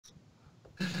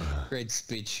Great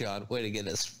speech, Sean. Way to get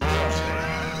us.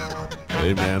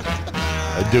 Hey, man.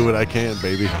 I do what I can,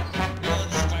 baby. You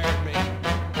inspired me.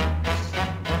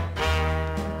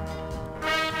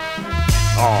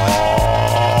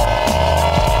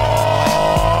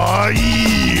 Oh,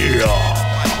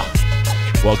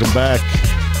 yeah. Welcome back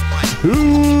to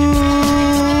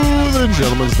the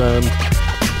Gentleman's Den.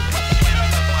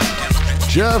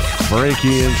 Jeff,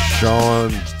 Frankie, and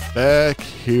Sean back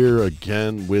here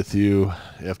again with you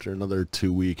after another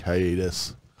 2-week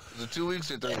hiatus. Is it 2 weeks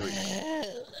or 3 weeks?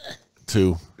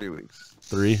 2. 3 weeks.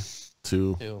 3,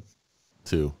 2,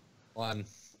 2. 1,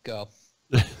 go.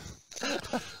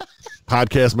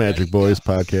 Podcast magic, boys.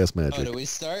 Podcast Oh, magic. do we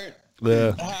start?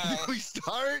 Yeah. Hi. We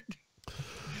start?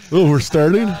 Oh, we're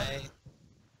starting? Hi.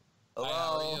 Hello. Hi,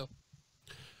 how are you?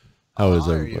 How is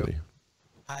How are everybody?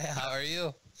 Hi, how are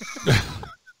you?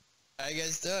 How you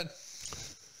guys doing?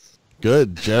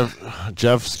 Good. Jeff's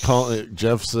straight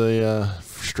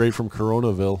from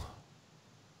Coronaville.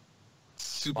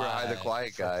 Super high, the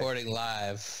quiet guy. Reporting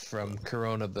live from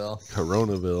Coronaville.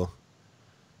 Coronaville.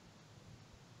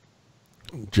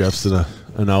 Jeff's in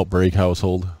an outbreak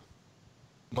household.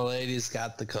 My lady's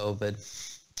got the COVID.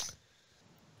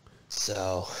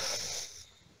 So,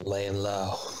 laying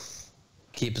low.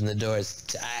 Keeping the doors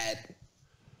tight.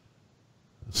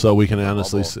 So we can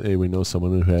honestly say we know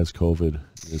someone who has COVID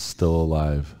is still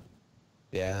alive.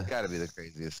 Yeah. Gotta be the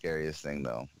craziest, scariest thing,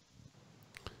 though.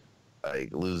 Like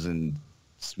losing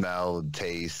smell and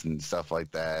taste and stuff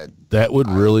like that. That would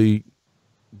really,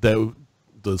 the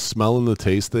smell and the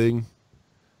taste thing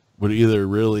would either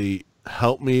really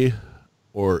help me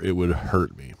or it would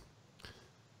hurt me.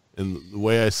 And the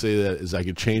way I say that is I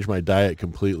could change my diet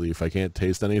completely if I can't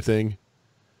taste anything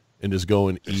and just go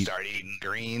and eat. Start eating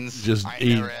greens. Just I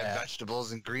eat. never had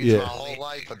vegetables and greens my whole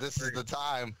life, but this is the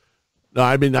time. No,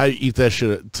 I mean, I eat that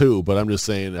shit too, but I'm just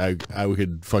saying I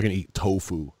could fucking eat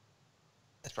tofu.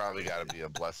 It's probably got to be a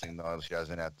blessing, though. She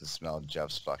doesn't have to smell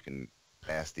Jeff's fucking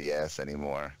nasty ass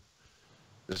anymore.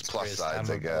 There's plus sides,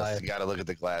 I guess. You got to look at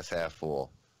the glass half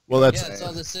full. Well, that's Yeah, it's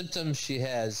all the symptoms she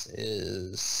has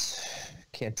is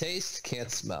can't taste,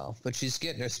 can't smell. But she's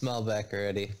getting her smell back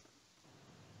already.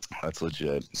 That's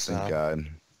legit. Thank So, God.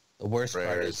 The worst part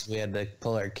Prayers. is we had to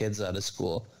pull our kids out of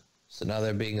school. So now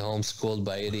they're being homeschooled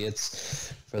by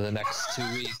idiots for the next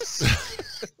 2 weeks.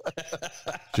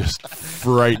 just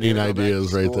frightening Go back to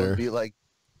ideas right school and there. Be like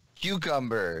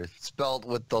cucumber, spelled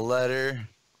with the letter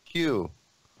Q.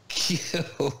 Q.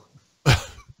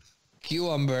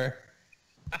 Cucumber.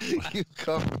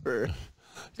 Cucumber.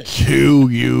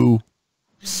 QUC.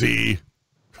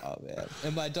 Oh, man.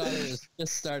 And my daughter is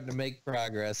just starting to make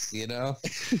progress, you know?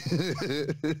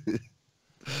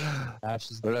 Now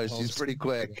she's But no, being she's pretty homeschooled.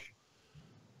 quick.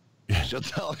 She'll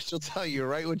tell you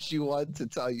right what she wants to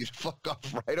tell you to fuck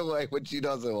off right away when she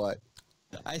doesn't want.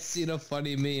 I seen a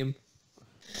funny meme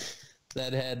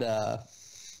that had the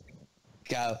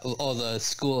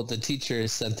teacher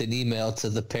sent an email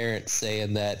to the parents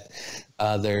saying that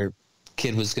their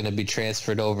kid was going to be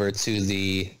transferred over to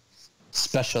the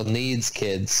special needs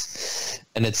kids,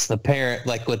 and it's the parent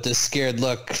like with this scared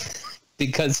look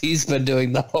because he's been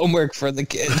doing the homework for the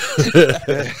kid.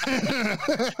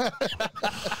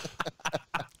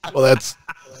 Well,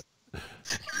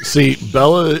 see,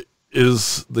 Bella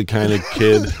is the kind of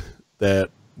kid that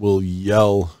will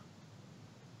yell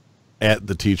at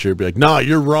the teacher, be like, "Nah,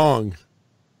 you're wrong."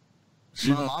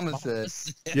 My mama said,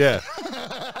 Yeah.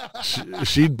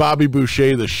 She'd Bobby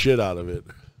Boucher the shit out of it.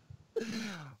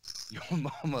 "Your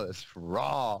mama is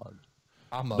wrong."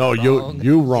 No,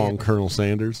 you wrong, Colonel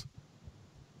Sanders.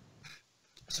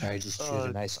 Sorry, just chewed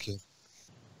an ice cube.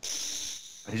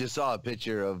 I just saw a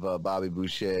picture of Bobby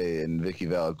Boucher and Vicky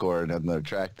Valacourt on their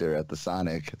tractor at the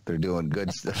Sonic. They're doing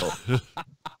good still.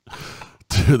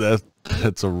 Dude,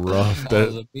 that's a rough.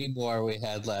 The meme war we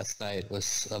had last night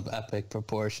was of epic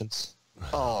proportions.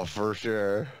 Oh, for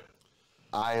sure.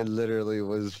 I literally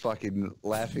was fucking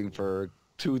laughing for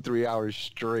 2-3 hours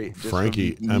straight. Just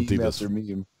Frankie from emptied meme this. after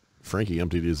meme. Frankie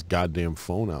emptied his goddamn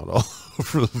phone out all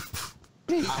over the.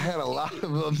 I had a lot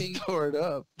of them stored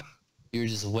up. You were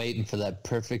just waiting for that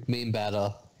perfect meme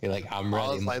battle. You're like, I'm I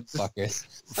ready, was like, motherfuckers.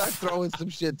 Start throwing some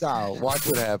shit down. Watch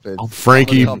what happens.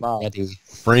 Frankie, I'm gonna come out.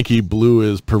 Frankie blew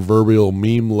his proverbial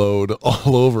meme load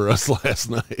all over us last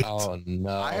night. Oh,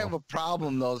 no. I have a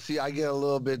problem though. See, I get a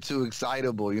little bit too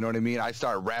excitable. You know what I mean? I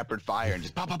start rapid fire and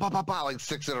just pop, pop, pop, pop, pop, like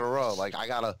 6 in a row. Like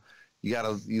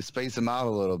you space them out a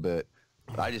little bit.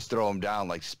 I just throw them down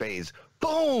like spades.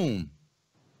 Boom.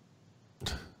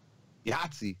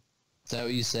 Yahtzee. Is that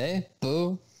what you say?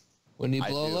 Boo? When you I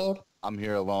blow do. load? I'm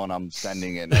here alone. I'm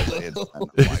sending it as I hit send. I'm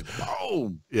like,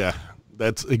 boom. Yeah,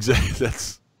 That's exactly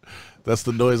that's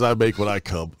the noise I make when I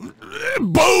come.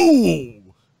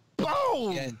 Boom!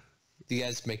 Boom! Yeah. Do you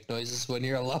guys make noises when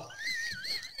you're alone?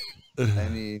 I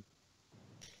mean,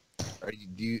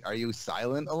 are you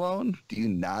silent alone? Do you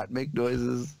not make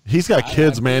noises? He's got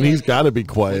kids, man. He's got to be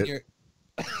quiet.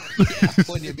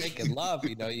 When you're making love,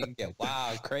 you can get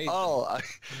wild, crazy. Oh,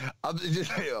 I'm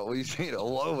just when you say it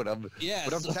alone, I'm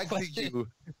texting you.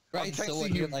 Right, I'm texting so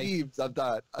when you you're like, memes. I'm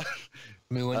not. I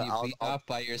mean, when you I'll- beat off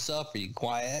by yourself, are you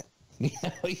quiet?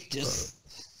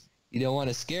 You don't want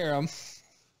to scare them.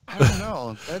 I don't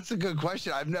know. That's a good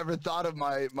question. I've never thought of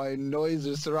my noise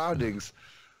or surroundings.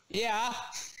 Yeah.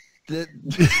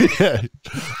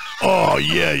 Oh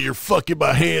yeah, you're fucking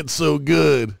my hand so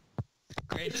good.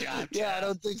 Great job. Yeah, I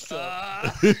don't think so.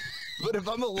 But if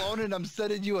I'm alone and I'm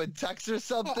sending you a text or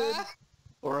something,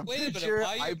 or a Wait a picture,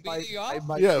 minute, why are you beating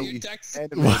off? Yeah. You text-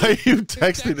 Why are you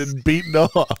texting and beating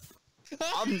off?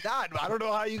 I'm not. I don't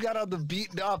know how you got on the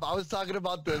beating up. I was talking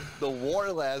about the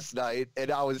war last night,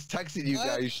 and I was texting you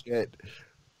guys shit.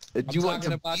 And I'm you went talking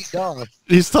to about- beat off.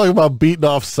 He's talking about beating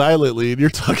off silently, and you're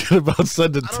talking about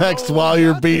sending I don't text know while what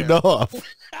you're got beating there. off.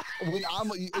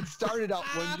 It started out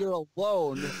when you're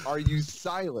alone. Are you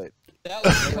silent? That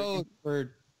was code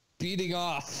for beating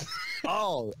off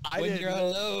Oh, I when didn't you're know.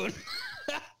 alone.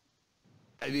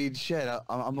 I mean, shit.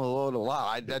 I'm alone a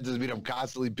lot. That doesn't mean I'm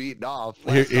constantly beating off.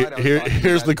 Here, Last night I was here, talking to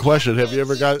here's you the guys. question: Have you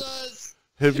ever got Yes,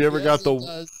 got it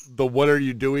the does. "What are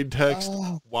you doing" text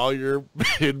Oh. while you're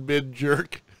in mid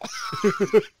jerk?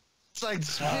 It's like,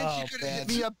 bitch, Oh, you could have hit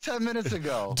man. me up 10 minutes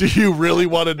ago. Do you really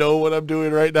want to know what I'm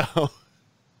doing right now?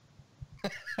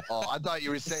 Oh, I thought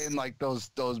you were saying like those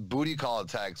booty call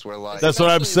texts where like, That's what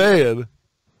I'm saying.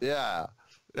 yeah,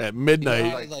 At You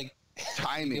midnight, know, like you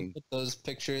timing. can put those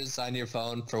pictures on your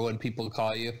phone for when people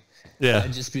call you. yeah,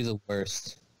 That'd just be the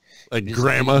worst. like You're just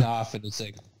beating grandma. off and it's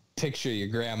like picture your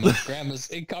grandma. Grandma's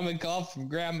incoming call from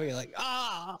grandma. You're like,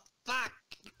 fuck.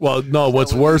 Well, no,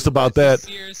 what's what worse you- about You that?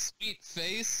 see your sweet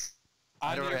face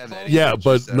I on don't your have phone. any. Yeah, pictures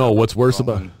but set no, up what's on worse your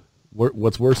about phone.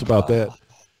 what's worse about that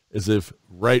is if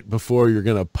right before you're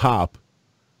gonna pop,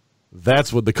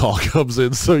 that's when the call comes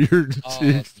in. So you're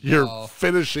Oh, you're no.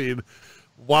 finishing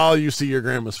while you see your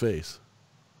grandma's face.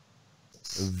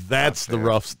 That's the fair.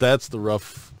 rough. That's the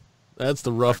rough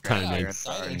timing. Parents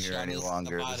aren't Silent here Sean any listened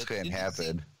longer. about This it. couldn't Did you see-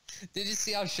 happen. Did you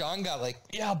see how Sean got like,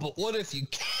 yeah, but what if you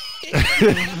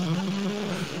can't?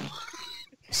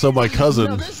 So my Now,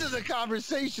 cousin. this is a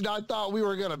conversation I thought we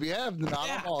were gonna be having. I'm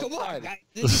Yeah, all come on. excited. guy.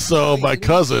 Did you So see my how he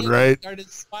cousin, leaned in right? and started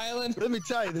smiling. Let me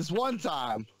tell you, this one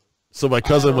time, So my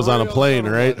cousin a was on a real plane,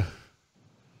 good right? one.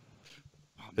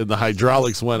 And the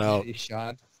hydraulics went out. Hey,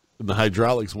 Sean. And the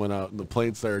hydraulics went out, and the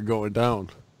plane started going down.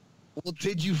 well,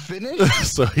 did you finish?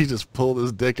 So he just pulled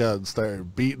his dick out and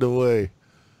started beating away.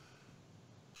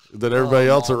 Then everybody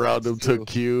else no, around him that's took true.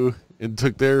 cue and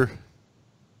took their.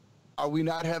 Are we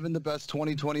not having the best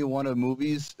 2021 of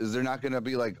movies? Is there not gonna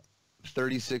be like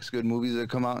 36 good movies that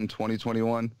come out in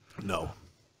 2021? No.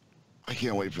 I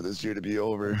can't wait for this year to be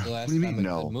over. The What last do you time mean a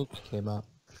no? good movie came out.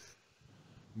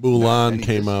 Mulan Any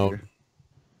came this out. year.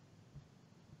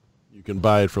 You can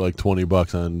buy it for like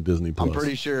 $20 on Disney Plus. I'm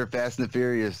pretty sure Fast and the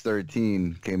Furious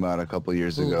 13 came out a couple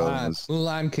years ago. It was-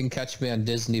 Mulan can catch me on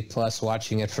Disney Plus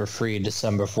watching it for free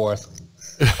December 4th.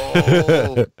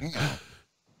 oh, damn.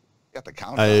 Got the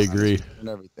countdown. I agree. And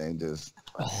everything. Just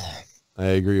I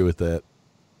agree with that.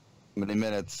 many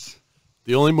minutes.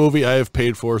 The only movie I have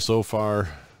paid for so far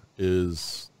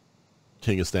is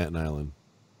King of Staten Island.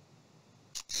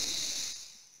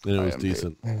 And it I was haven't paid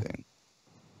decent. anything.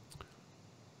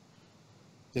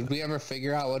 Did we ever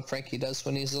figure out what Frankie does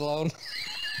when he's alone?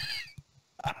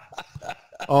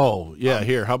 Oh, yeah.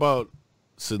 Here, how about,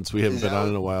 since we haven't Is been that on what-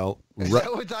 in a while, Is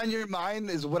that what's on your mind?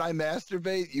 Is when I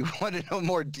masturbate? You want to know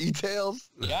more details?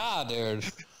 Yeah, dude.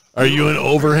 are you an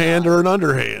overhand or an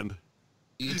underhand?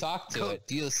 You talk to it.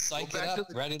 Do you psych it Go back up?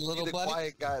 to Ready, little the buddy?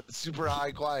 quiet guy, the super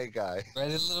high quiet guy.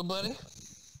 Ready, little buddy?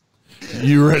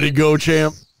 You ready to go,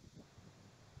 champ?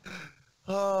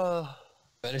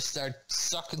 Better start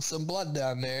sucking some blood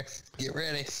down there. Get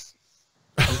ready.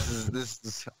 This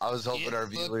is. I was hoping Get our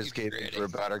viewers fucking came in ready. for a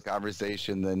better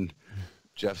conversation than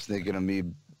Jeff's thinking of me.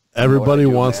 Everybody do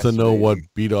wants to know what masturbating.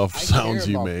 beat off I sounds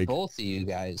care you about make. both of you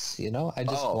guys. I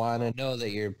just Oh. want to know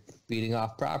that you're beating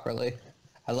off properly.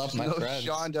 I love my No, friends.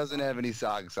 Sean doesn't have any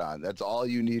socks on. That's all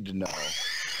you need to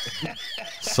know.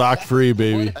 Sock free,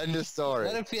 baby. End of story.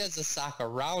 What if he has a sock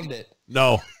around it?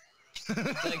 No,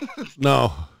 Like,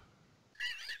 no,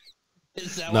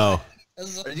 is that no. what-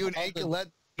 is Are you an all the-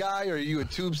 anklet guy or are you a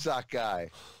tube sock guy?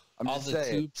 I'm all just the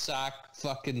saying. tube sock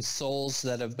fucking souls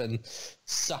that have been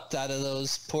sucked out of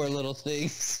those poor little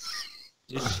things?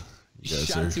 He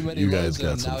shot too many you loads guys got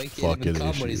in him. some Now he can't even fucking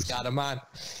come when he's issues. got him on.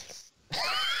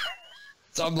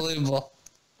 It's unbelievable.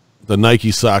 The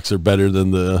Nike socks are better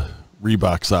than the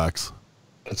Reebok socks.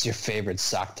 What's your favorite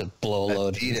sock to blow a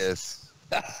load? Adidas.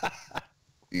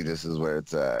 Adidas is where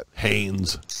it's at.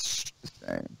 Hanes.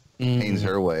 Hanes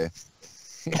her way.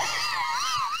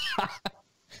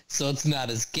 So it's not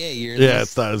as gay. Yeah,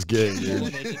 it's not as gay.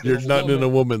 You're nutting in a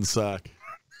woman's sock.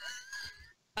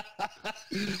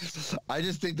 I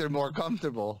just think they're more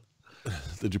comfortable.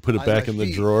 Did you put it on back my in the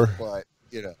feet, drawer? But,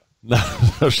 you know.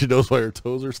 Now she knows why her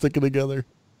toes are sticking together.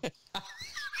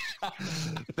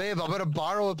 Babe, I'm gonna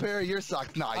borrow a pair of your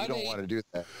socks. Nah, you don't want to do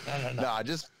that. No. Nah,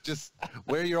 just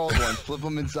wear your old ones, flip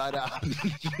them inside out.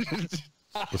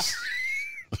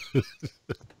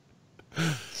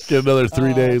 Get another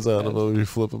 3 days out of them and you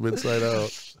flip them inside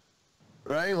out.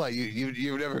 Right? Like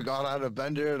you've never gone on a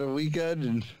bender at a weekend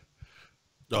and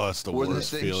that's the wore the worst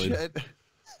same feeling. shit.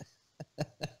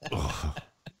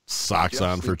 Socks Just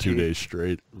on for the 2 king. days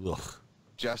straight. Ugh.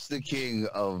 Just the king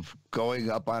of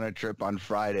going up on a trip on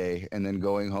Friday and then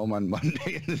going home on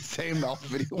Monday in the same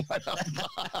outfit you went up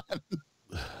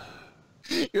on.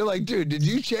 You're like, dude, did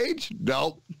you change?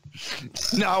 Nope.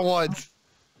 Not once.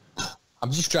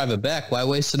 I'm just driving back. Why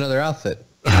waste another outfit?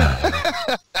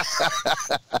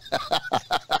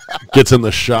 Gets in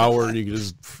the shower and you can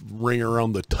just ring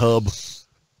around the tub.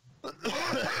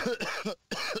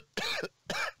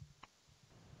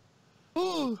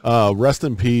 Rest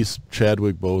in peace,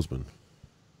 Chadwick Boseman.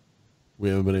 We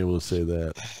haven't been able to say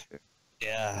that.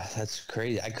 Yeah, that's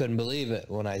crazy. I couldn't believe it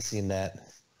when I seen that.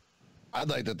 I'd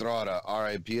like to throw out a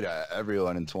RIP to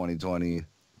everyone in 2020.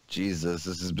 Jesus,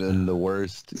 this has been the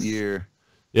worst year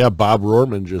Yeah, Bob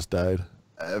Rohrman just died.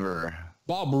 ever.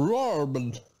 Bob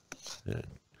Rohrman. Yeah.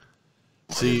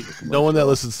 See, no one that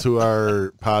listens to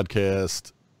our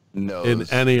podcast No, in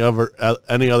any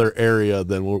other area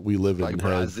than what we live like in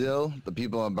has. Brazil, the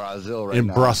people in Brazil right In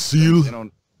now. Brazil?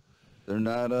 They're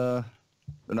not up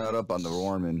on the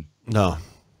Rohrman. No.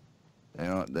 They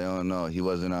don't know. He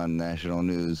wasn't on national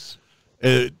news.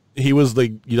 He was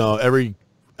every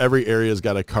area's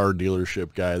got a car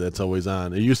dealership guy that's always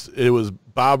on. It was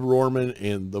Bob Rohrman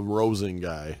and the Rosen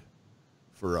guy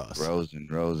for us. Rosen.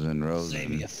 Save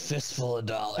me a fistful of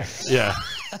dollars. Yeah.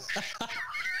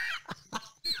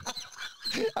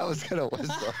 I was gonna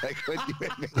whistle like when you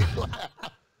made me laugh.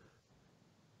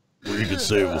 Where you could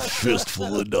save a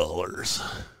fistful of dollars.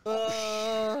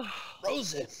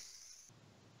 Rosen.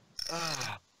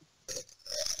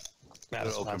 Not a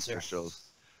Little sponsor. commercials.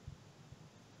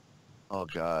 Oh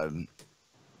God.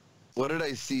 What did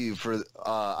I see for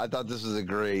I thought this was a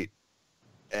great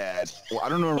ad. Well, I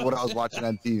don't remember what I was watching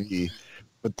on TV,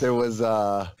 but there was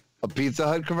a Pizza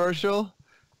Hut commercial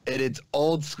and it's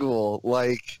old school,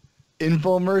 like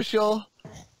infomercial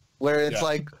where it's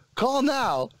like, call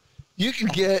now. You can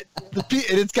get and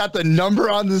it's got the number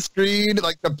on the screen,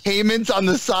 like the payments on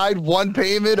the side, one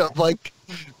payment of like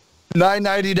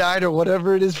 $9.99 or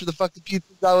whatever it is for the fucking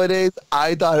pizza nowadays.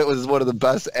 I thought it was one of the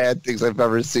best ad things I've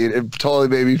ever seen. It totally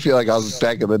made me feel like I was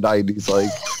back in the 90s. Like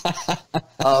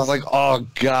I was like, oh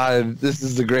God, this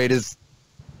is the greatest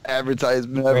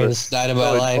advertisement ever. Greatest night of my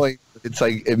life. It's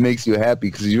like it makes you happy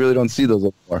because you really don't see those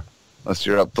anymore unless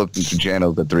you're up flipping through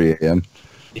channels at 3 a.m.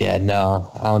 Yeah,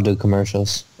 no, I don't do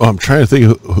commercials. Oh, I'm trying to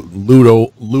think of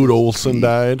Lute Olson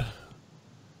died,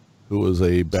 who was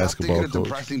a basketball Stop thinking of coach.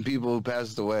 depressing people who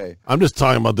passed away. I'm just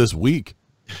talking about this week.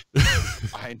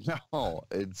 I know.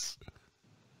 It's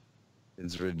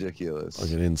ridiculous.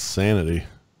 Like an insanity.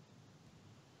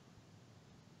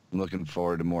 I'm looking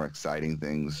forward to more exciting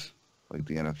things like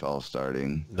the NFL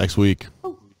starting. Next week,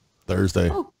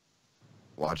 Thursday.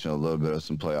 Watching a little bit of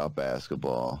some playoff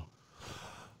basketball.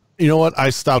 You know what? I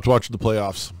stopped watching the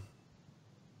playoffs.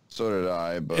 So did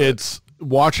I, but It's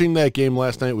watching that game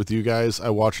last night with you guys. I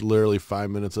watched literally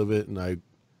 5 minutes of it, and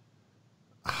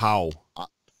how is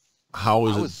I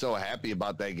it? was so happy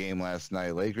about that game last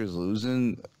night. Lakers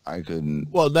losing, I couldn't.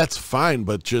 Well, that's fine,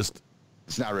 but just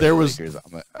It's not really there was Lakers.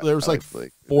 there was I like the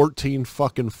Lakers. 14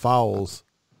 fucking fouls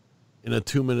in a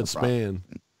 2-minute span,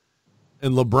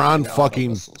 and LeBron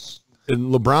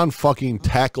fucking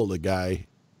tackled a guy,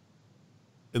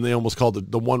 and they almost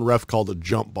called the one ref called a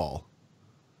jump ball.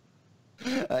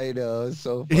 I know. It's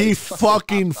so funny. He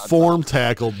fucking form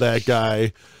tackled that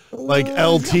guy like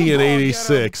LT in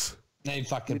 '86. Now you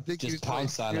fucking think he was just trying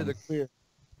pounce to on clear him. the clear.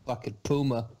 Fucking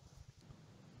Puma.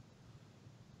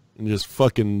 And just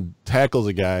fucking tackles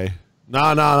a guy.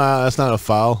 Nah, that's not a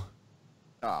foul.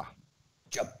 Ah,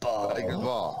 Jump ball. Lakers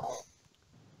ball.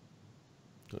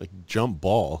 Like jump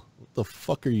ball. What the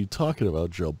fuck are you talking about,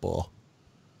 jump ball?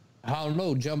 I don't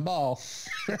know. Jump ball.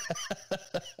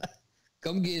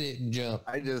 Come get it and jump.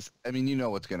 I mean, you know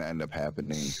what's going to end up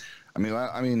happening. I mean,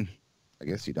 I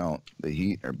guess you don't. The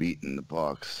Heat are beating the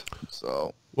Bucks,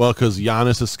 so. Well, because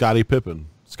Giannis is Scottie Pippen.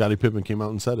 Scottie Pippen came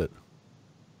out and said it.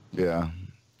 Yeah.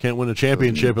 Can't win a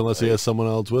championship unless he has someone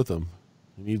else with him.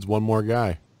 He needs one more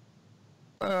guy.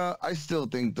 I still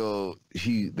think, though,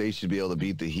 they should be able to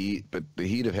beat the Heat, but the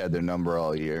Heat have had their number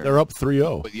all year. They're up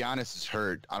 3-0. But Giannis is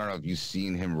hurt. I don't know if you've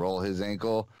seen him roll his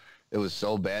ankle. It was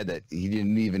so bad that he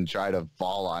didn't even try to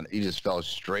fall on. He just fell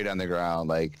straight on the ground.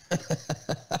 Like,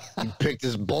 he picked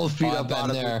his both feet up out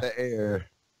of the air.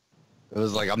 It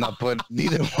was like, I'm not putting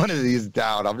neither one of these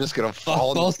down. I'm just going to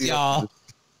fall. Both y'all.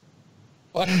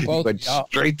 But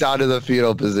straight down to the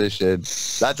fetal position.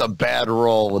 That's a bad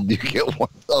roll when you get one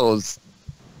of those.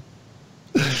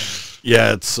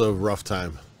 Yeah, it's a rough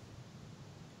time.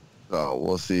 So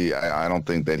we'll see. I don't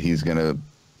think that he's going to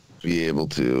be able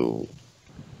to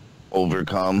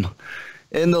overcome.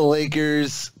 And the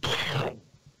Lakers,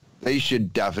 they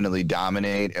should definitely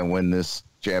dominate and win this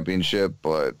championship,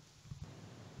 but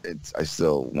I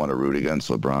still want to root against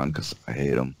LeBron because I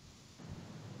hate him.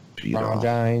 LeBron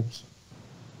James.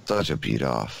 Such a beat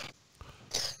off.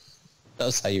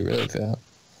 That's how you really feel.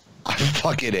 I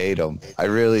fucking hate him. I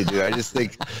really do. I just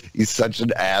think he's such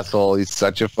an asshole. He's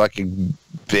such a fucking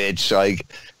bitch. Like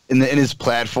in his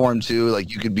platform too. Like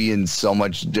you could be in so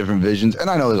much different visions. And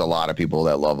I know there's a lot of people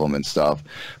that love him and stuff,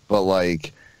 but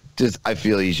like, just I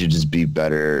feel he should just be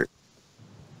better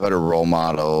role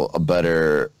model, a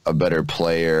better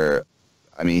player.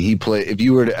 I mean, if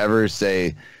you were to ever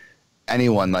say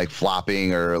anyone like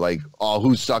flopping or like, oh,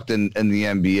 who sucked in the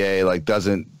NBA, like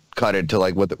doesn't cut it to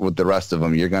like with the rest of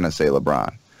them, you're gonna say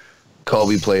LeBron.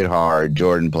 Kobe played hard.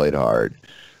 Jordan played hard.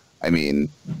 I mean,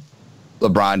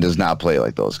 LeBron does not play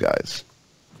like those guys.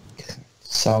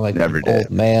 Sound like Never an did.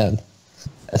 old man.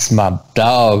 That's my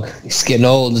dog. He's getting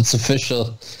old. It's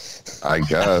official. I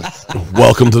guess.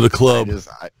 Welcome to the club.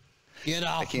 Get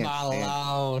off can't my stand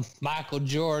lawn, Michael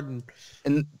Jordan.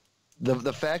 And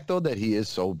the fact though that he is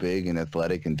so big and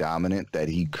athletic and dominant that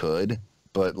he could,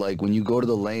 but like when you go to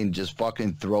the lane, just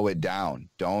fucking throw it down.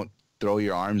 Don't throw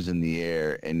your arms in the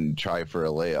air and try for a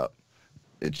layup.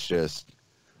 It's just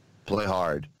play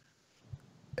hard.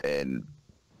 And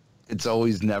it's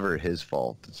always never his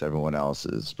fault. It's everyone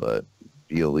else's, but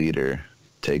be a leader.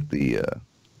 Take the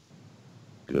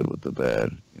good with the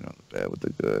bad, the bad with the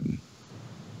good.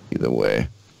 Either way.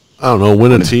 I don't know.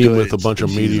 Win a When it's team good, with a bunch of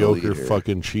he's a mediocre leader.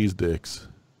 fucking cheese dicks.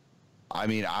 I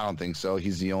mean, I don't think so.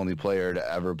 He's the only player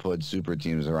to ever put super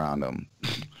teams around him.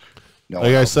 No Like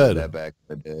one I else did said, that back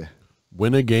in the day.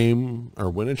 Win a game or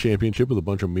win a championship with a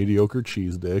bunch of mediocre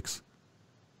cheese dicks,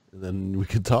 and then we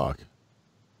could talk.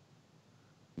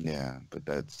 Yeah, but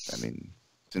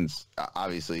since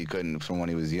obviously he couldn't from when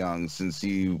he was young, since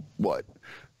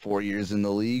 4 years in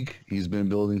the league, he's been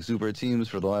building super teams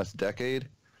for the last decade.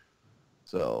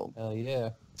 So Hell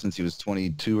yeah. since he was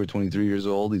 22 or 23 years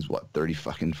old, he's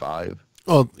 35.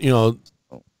 Well,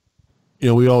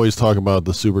 we always talk about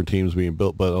the super teams being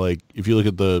built, but like if you look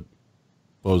at the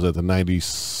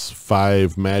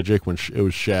 95 Magic when it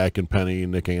was Shaq and Penny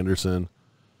and Nick Anderson.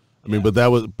 I mean,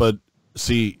 but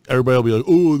see, everybody will be like,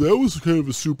 "Oh, that was kind of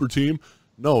a super team."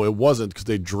 No, it wasn't because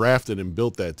they drafted and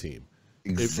built that team.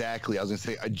 Exactly. I was gonna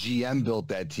say a GM built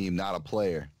that team, not a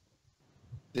player.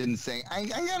 Didn't say I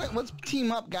got it. Let's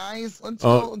team up, guys. Let's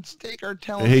go. Let's take our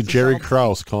talent. Hey, Jerry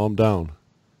Krause, calm down.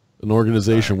 An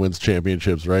organization wins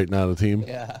championships, right? Not a team.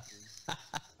 Yeah.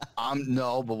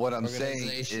 No, but what I'm saying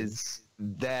is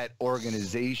that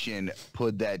organization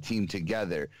put that team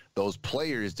together. Those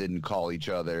players didn't call each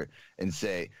other and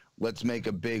say, let's make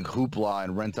a big hoopla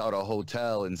and rent out a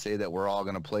hotel and say that we're all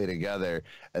going to play together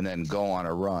and then go on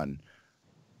a run.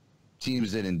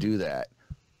 Teams didn't do that.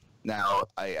 Now,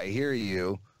 I hear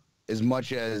you. As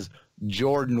much as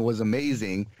Jordan was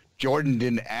amazing, Jordan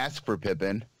didn't ask for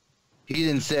Pippen. He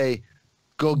didn't say,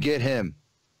 go get him.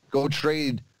 Go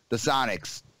trade the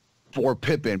Sonics for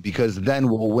Pippen because then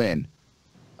we'll win.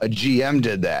 A GM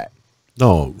did that.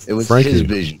 No, It was frankly, his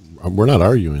vision. We're not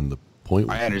arguing the point.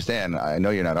 I understand. I know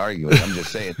you're not arguing. I'm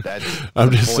just saying that's I'm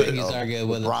the just point saying- He's of arguing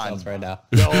with LeBron. himself right now.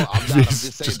 No, I'm not. I'm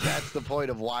just saying that's the point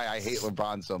of why I hate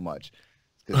LeBron so much.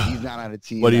 Because he's not on a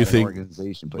team. What do you not an think?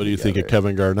 Organization put What do you think of together.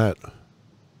 Kevin Garnett?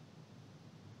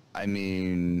 I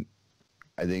mean,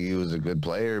 I think he was a good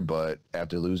player, but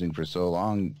after losing for so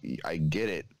long, I get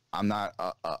it. I'm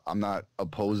not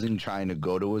opposing trying to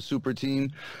go to a super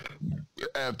team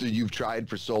after you've tried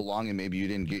for so long and maybe you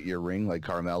didn't get your ring like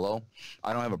Carmelo.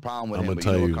 I don't have a problem with I'm him, gonna but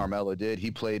tell you know you- what Carmelo did? He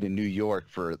played in New York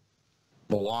for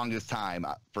the longest time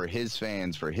for his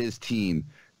fans, for his team.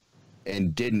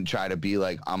 and didn't try to be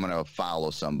like, I'm going to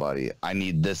follow somebody. I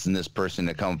need this and this person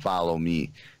to come follow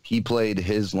me. He played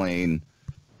his lane,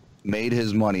 made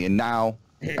his money, and now,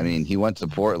 I mean, he went to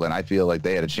Portland. I feel like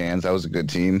they had a chance. That was a good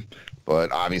team,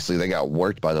 but obviously they got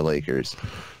worked by the Lakers.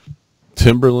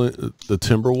 The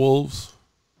Timberwolves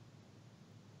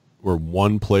were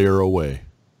one player away.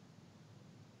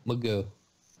 Magoo.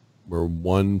 Were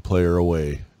one player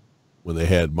away. When they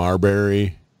had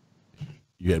Marbury,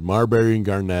 you had Marbury and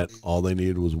Garnett. All they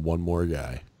needed was one more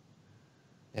guy.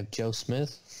 Have Joe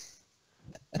Smith.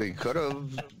 They could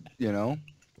have, you know.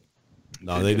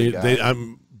 No, they need.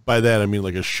 I'm by that I mean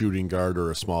like a shooting guard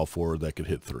or a small forward that could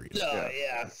hit threes. Oh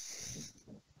yeah.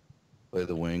 Play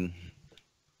the wing.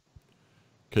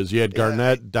 Because you had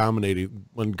Garnett dominating.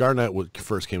 When Garnett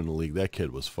first came in the league, that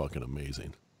kid was fucking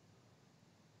amazing.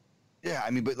 Yeah,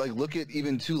 I mean, but like, look at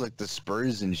even too like the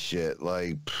Spurs and shit.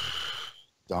 Like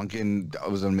Duncan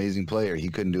was an amazing player. He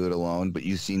couldn't do it alone, but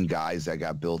you've seen guys that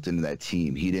got built into that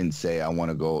team. He didn't say, "I want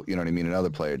to go." You know what I mean? Another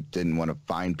player didn't want to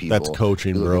find people. That's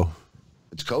coaching, bro.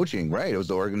 It's coaching, right? It was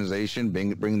the organization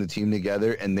bringing the team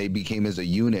together, and they became as a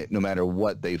unit no matter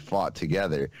what they fought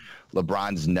together.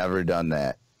 LeBron's never done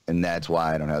that, and that's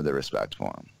why I don't have the respect for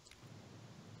him.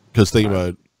 Because think about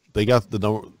it, they got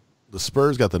the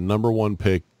Spurs got the number 1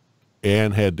 pick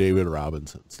and had David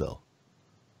Robinson still.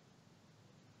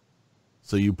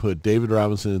 So you put David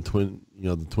Robinson and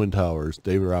the Twin Towers,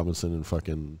 David Robinson and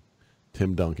fucking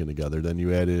Tim Duncan together. Then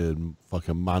you added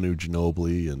fucking Manu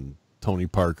Ginobili and Tony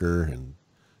Parker and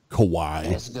Kawhi.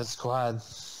 That's a good squad.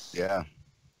 Yeah.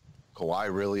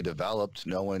 Kawhi really developed.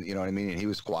 No one, you know what I mean? And he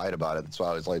was quiet about it. That's why I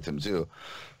always liked him too.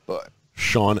 But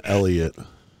Sean Elliott.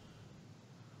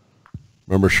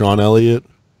 Remember Sean Elliott?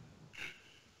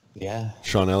 Yeah.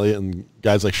 Sean Elliott and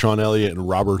guys like Sean Elliott and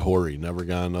Robert Horry never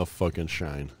got enough fucking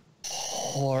shine.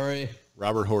 Horry.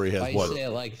 Robert Horry has Why what? you say it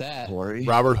like that? Horry?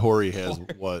 Robert Horry has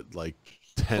what, like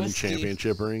 10 What's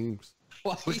championship rings?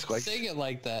 Why you like- sing it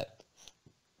like that?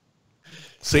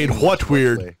 Saying what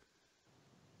weird?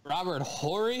 Robert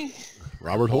Horry?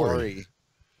 Robert Horry.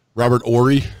 Robert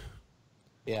Horry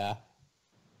Yeah.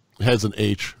 has an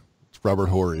H. It's Robert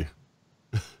Horry.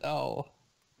 Oh.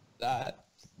 That.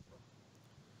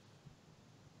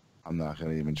 I'm not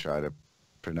going to even try to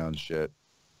pronounce shit.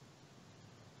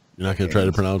 You're not going to try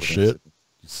to pronounce shit?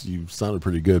 You sounded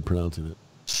pretty good pronouncing it.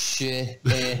 Shit.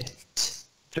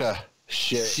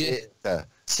 Shit.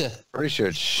 Pretty sure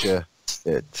it's shit.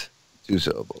 2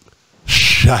 syllables.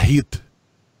 Shahit.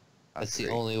 That's the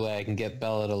only way I can get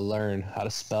Bella to learn how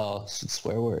to spell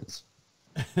swear words.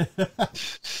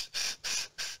 Because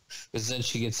then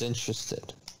she gets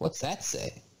interested. What's that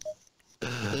say?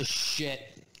 This shit.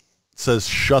 It says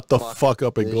shut the fuck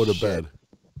up and go to shit.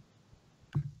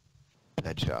 bed.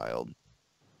 That child.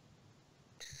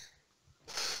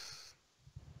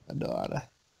 I know how to.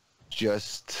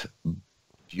 Just,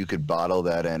 you could bottle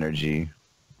that energy.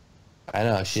 I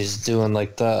know, she's doing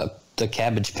like the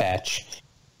Cabbage Patch.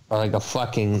 For like a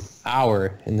fucking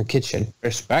hour in the kitchen.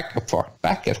 Just back and forth,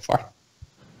 back and forth.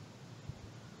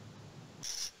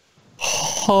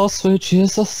 Oh, sweet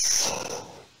Jesus.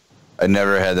 I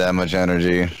never had that much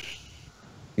energy.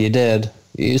 You did.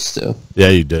 You used to. Yeah,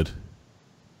 you did.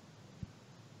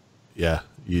 Yeah,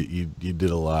 you did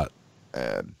a lot.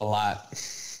 And A lot.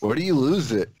 where do you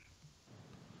lose it?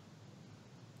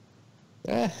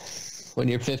 When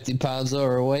you're 50 pounds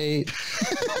overweight,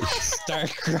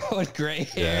 start growing gray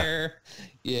hair,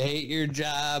 you hate your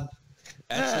job,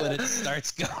 that's when it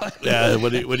starts going. Yeah,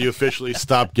 when you officially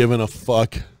stop giving a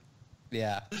fuck.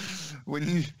 Yeah. When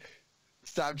you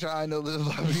stop trying to live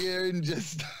up here and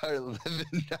just start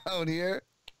living down here?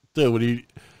 Dude,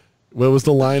 what was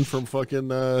the line from fucking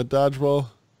Dodgeball?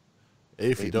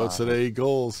 Hey, if you 8 don't Mile. set any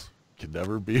goals, you can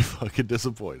never be fucking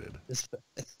disappointed.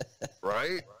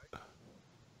 Right?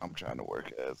 I'm trying to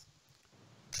work as.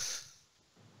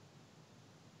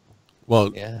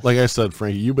 Well, Yeah. like I said,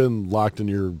 Frankie, you've been locked in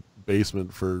your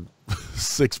basement for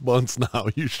 6 months now.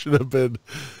 You should have been.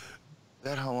 Is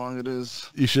that how long it is?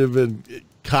 You should have been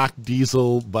cock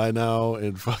diesel by now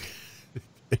and fucking.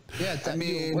 Yeah, I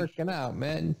mean, mean- working out,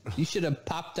 man. You should have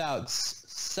popped out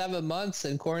 7 months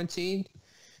in quarantine.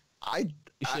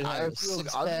 You should I have a feel,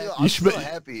 six I pack. feel, You I'm should so be-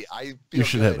 happy. I feel you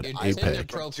should have good. an Your eight Tinder pack.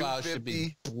 profile should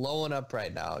be blowing up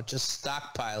right now. Just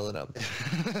stockpiling them.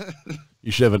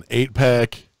 You should have an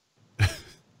 8-pack.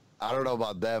 I don't know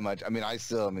about that much. I mean, I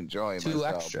still am enjoying 2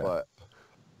 myself, extra. but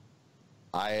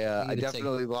I need to take-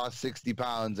 definitely lost 60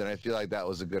 pounds, and I feel like that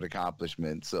was a good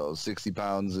accomplishment. So 60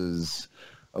 pounds is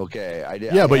okay.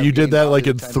 Yeah, but have you did gained that probably like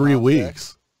in 10 3 pounds back.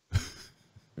 weeks.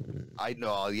 I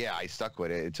know. Yeah, I stuck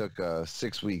with it. It took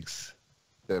 6 weeks.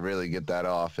 to really get that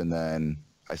off, and then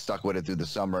I stuck with it through the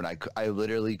summer, and I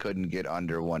literally couldn't get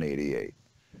under 188.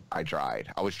 I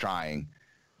tried. I was trying,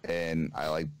 and I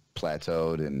like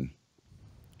plateaued, and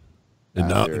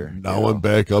now I'm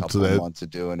back up to that months of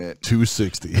doing it.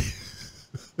 260.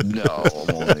 No,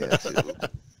 I'm only at 2.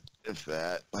 If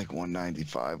that, like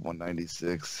 195,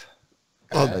 196.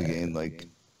 I gained like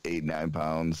 8-9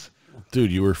 pounds.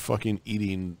 Dude, you were fucking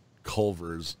eating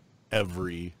Culver's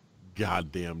every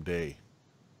goddamn day.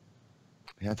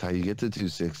 Yeah, that's how you get to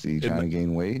 260. Trying to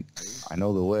gain weight. I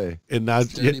know the way. And not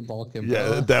dirty bulking, bro.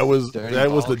 yeah, that was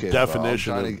the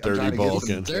definition of dirty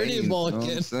bulking. Dirty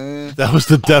bulking. That was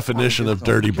the definition of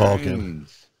dirty bulking.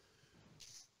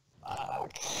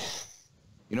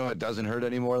 You know what doesn't hurt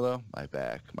anymore though? My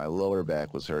back. My lower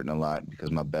back was hurting a lot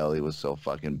because my belly was so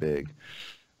fucking big.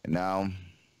 And now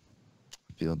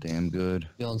I feel damn good.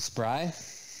 Feeling spry?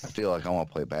 I feel like I want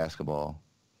to play basketball.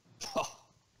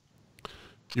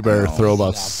 You better throw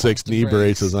about 6 knee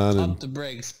braces on Pump and the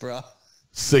brakes, bro.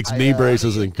 6 knee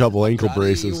braces and a couple ankle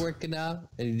braces. You're working out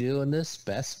and you're doing this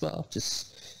basketball.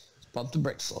 Just pump the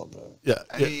brakes a little bit. Yeah.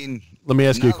 I mean, let me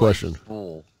ask you a question.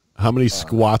 Like how many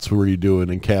squats were you doing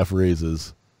in calf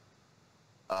raises?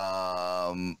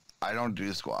 I don't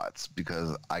do squats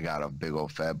because I got a big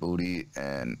old fat booty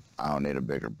and I don't need a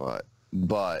bigger butt.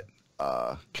 But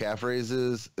calf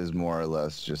raises is more or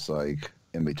less just like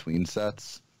in between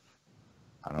sets.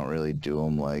 I don't really do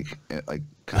them like.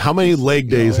 How many leg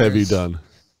days have you done?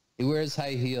 He wears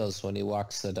high heels when he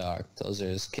walks the dog. Those are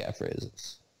his calf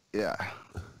raises. Yeah.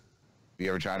 You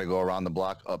ever trying to go around the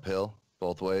block uphill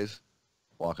both ways,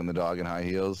 walking the dog in high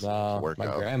heels? No, my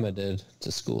grandma did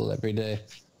to school every day.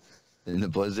 In the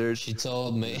blizzard? She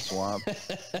told me. In the swamp?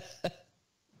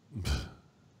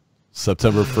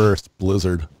 September 1st,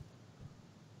 blizzard.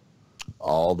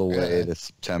 All the way to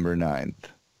September 9th.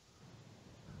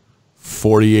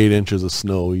 48 inches of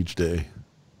snow each day.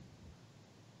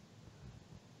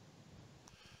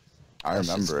 I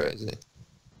remember it. Crazy.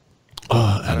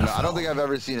 I don't know. I don't think I've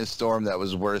ever seen a storm that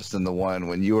was worse than the one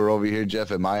when you were over here,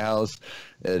 Jeff, at my house,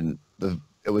 and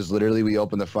it was literally we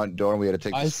opened the front door and we had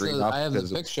to take the screen off. I have a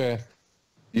picture.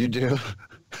 You do?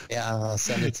 Yeah, I'll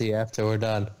send it to you after we're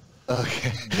done.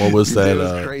 Okay. What was that? It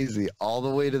was crazy. All the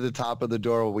way to the top of the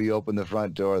door when we opened the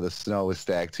front door, the snow was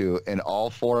stacked too, and all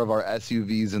 4 of our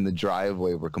SUVs in the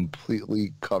driveway were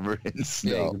completely covered in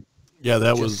snow. Yeah,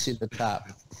 that Just was see the top.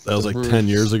 that was like roof. 10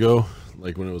 years ago,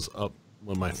 like when it was up,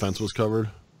 when my fence was covered.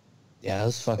 Yeah, it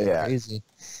was fucking crazy.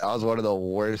 That was one of the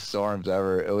worst storms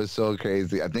ever. It was so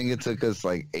crazy. I think it took us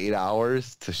like 8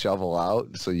 hours to shovel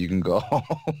out so you can go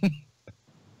home.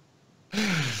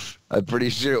 I'm pretty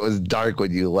sure it was dark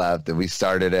when you left, and we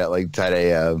started at like 10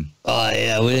 a.m. Oh,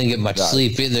 yeah, we didn't get much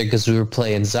sleep either because we were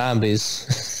playing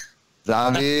zombies.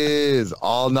 Zombies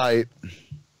all night.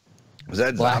 Was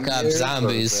that Black Ops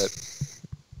Zombies?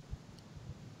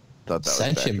 Thought that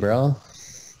Ascension, was bro.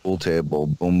 Pool table,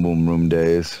 boom, boom room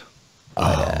days.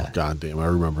 Oh, goddamn. I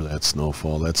remember that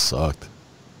snowfall. That sucked.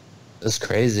 Oh, That's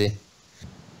crazy.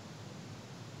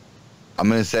 I'm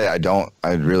going to say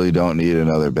I really don't need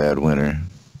another bad winter.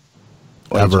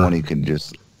 Ever. 2020 could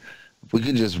just, if we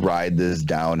could just ride this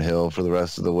downhill for the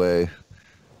rest of the way.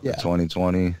 Yeah.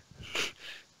 2020.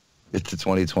 It's to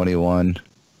 2021.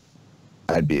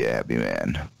 I'd be a happy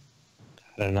man.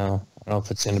 I don't know. I don't know if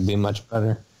it's going to be much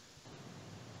better.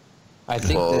 I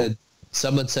think that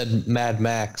someone said Mad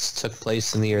Max took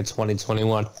place in the year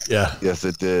 2021. Yeah. Yes,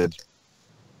 it did.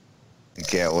 You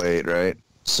can't wait, right?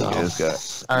 So You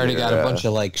just I already got a bunch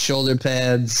of like shoulder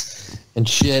pads and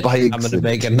shit. Spikes I'm going to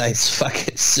make a nice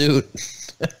fucking suit.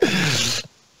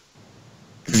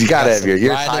 You gotta have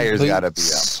your Riding tires gotta be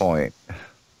boots. on point.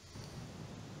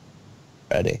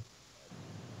 Ready.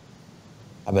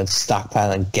 I've been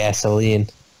stockpiling gasoline.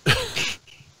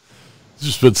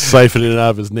 Just been siphoning it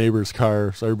out of his neighbor's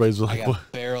car. So everybody's I like, got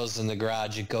what? barrels in the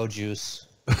garage of Go Juice.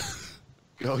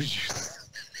 Go.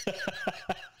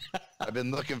 I've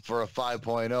been looking for a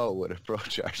 5.0 with a Pro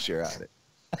Charger on it.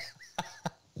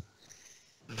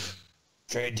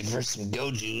 Trade you for some Go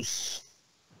Juice.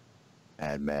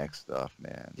 Mad Max stuff,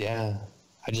 man. Yeah,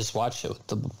 I just watched it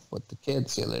with the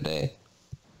kids the other day.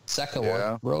 Second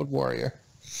Yeah. one, Road Warrior.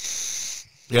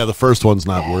 Yeah, the first one's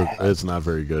not it's not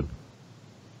very good.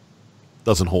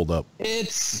 Doesn't hold up.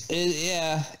 It's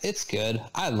good.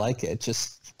 I like it.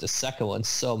 Just the second one's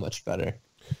so much better.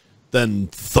 Then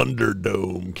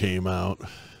Thunderdome came out.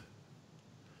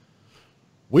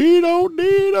 We don't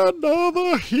need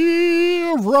another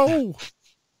hero.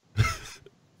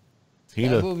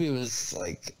 That movie was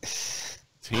like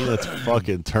Tina fucking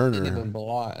didn't Turner. even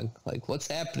belong. Like, what's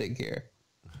happening here?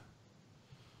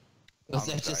 Was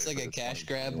that just like a cash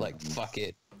grab? Like, fuck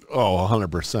it. Oh,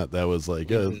 100%. That was like,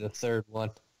 We'll do the third one.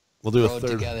 we'll do Throw a it third.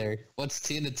 together. What's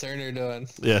Tina Turner doing?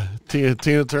 Yeah, Tina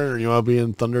Turner, you want to be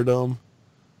in Thunderdome?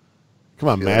 Come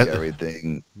on, I feel like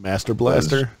everything Master was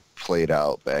Blaster. played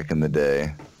out back in the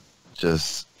day,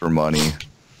 just for money.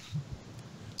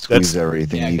 Squeeze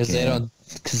everything. Yeah, you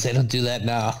because they don't do that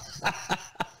now.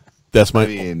 That's my I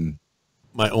mean,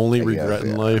 my only I regret guess, in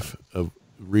yeah. life. Of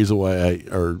reason why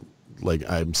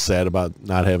I'm sad about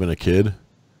not having a kid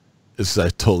is 'cause I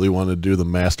totally want to do the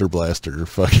Master Blaster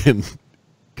fucking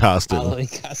costume,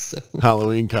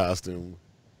 Halloween costume,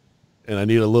 and I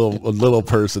need a little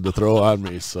person to throw on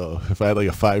me. So if I had like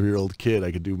a 5-year-old kid,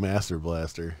 I could do Master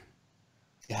Blaster.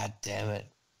 God damn it.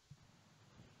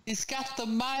 He's got the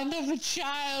mind of a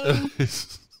child. I'm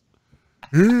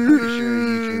pretty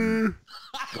sure you can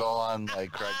go on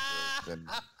like Craigslist and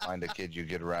find a kid you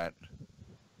could rent.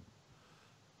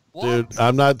 Dude,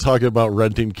 I'm not talking about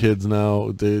renting kids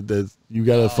now. Dude, you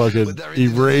gotta fucking with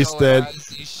everything erase that's going that. on,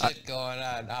 See shit going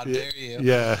on. How dare you?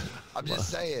 Yeah, I'm just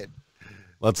saying.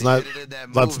 let's They not did it in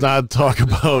that let's movie, not talk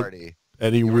Christmas about Party.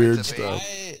 any You weird rent a baby. stuff.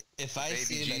 If I Baby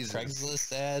seen Jesus. a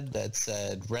Craigslist ad that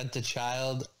said rent a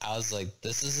child, I was like,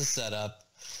 this is a setup.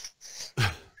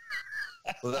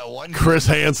 Well, that one Chris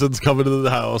Hansen's coming to the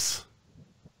house.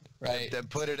 Right. that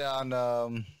put it on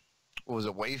what was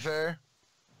it, Wayfair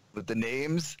with the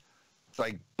names. It's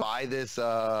like buy this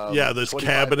this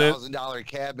cabinet. $25,000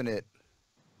 cabinet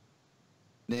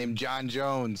named John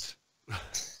Jones.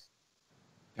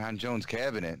 John Jones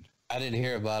cabinet. I didn't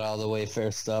hear about all the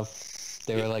Wayfair stuff.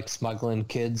 They were like smuggling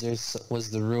kids, or was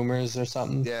the rumors or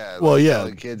something? Yeah. Well, like, yeah.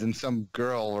 selling kids, and some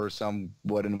girl or some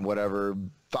whatever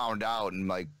found out and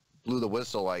like blew the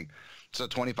whistle. Like, it's a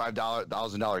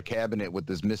 $25,000 cabinet with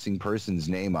this missing person's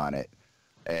name on it,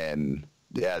 and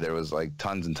yeah, there was like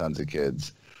tons and tons of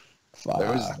kids.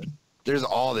 There's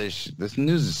all this. This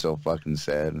news is so fucking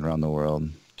sad around the world.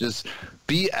 Just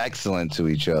be excellent to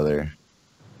each other.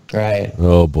 Right.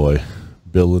 Oh boy,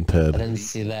 Bill and I Ted. didn't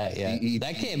see that yet. E-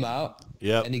 That came out.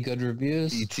 Yep. Any good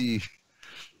reviews? Et.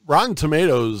 Rotten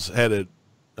Tomatoes had it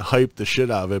hyped the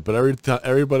shit out of it, but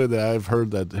everybody that I've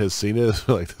heard that has seen it is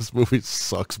like, this movie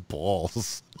sucks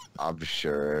balls. I'm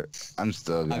sure. I'm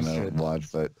still gonna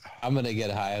watch, but I'm gonna get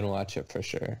high and watch it for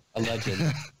sure. Allegedly.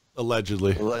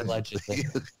 Allegedly. Allegedly.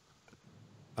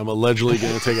 I'm allegedly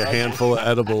going to take a handful of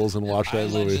edibles and watch I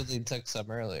that movie. allegedly took some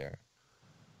earlier.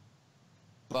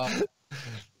 But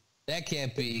that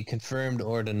can't be confirmed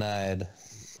or denied.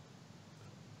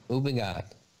 Moving on.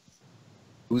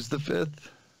 Who's the fifth?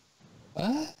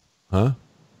 What? Huh?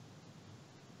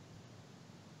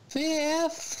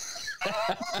 Fifth?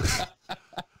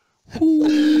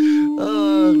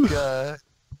 Oh god.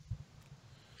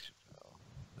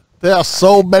 There are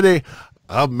so many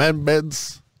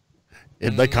amendments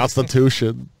in the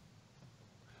Constitution,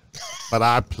 but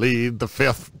I plead the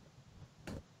fifth.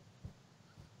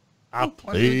 I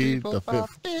plead the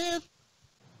fifth.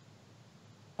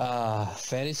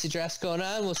 Fantasy drafts going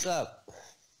on? What's up?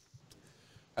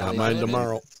 Got mine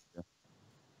tomorrow.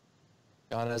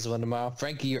 John has one tomorrow.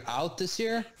 Frankie, you're out this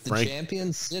year? The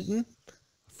champion's sitting?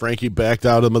 Frankie backed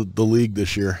out of the league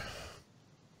this year.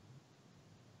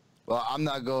 Well, I'm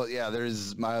not going. Yeah,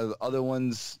 there's my other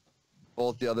ones.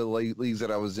 Both the other leagues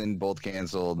that I was in both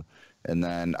canceled, and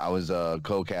then I was a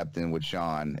co-captain with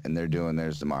Sean, and they're doing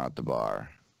theirs tomorrow at the bar.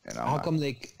 And How come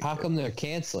they're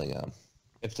canceling them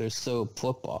if there's still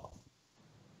football?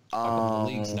 How come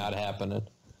the league's not happening?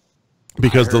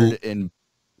 Because in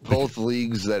both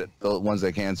leagues, that the ones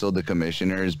that canceled, the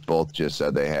commissioners both just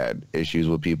said they had issues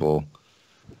with people.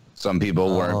 Some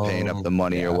people weren't paying up the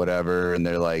money or whatever, and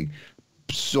they're like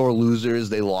sore losers.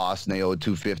 They lost and they owe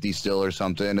 $250 still or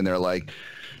something, and they're like,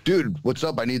 "Dude, what's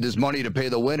up? I need this money to pay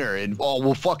the winner, and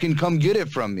well, fucking come get it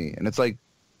from me." And it's like,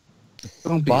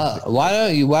 don't be.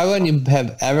 Why wouldn't you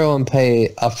have everyone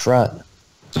pay up front?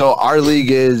 So our league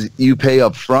is you pay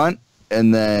up front,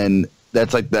 and then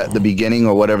that's like the beginning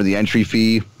or whatever, the entry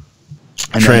fee.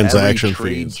 And transaction then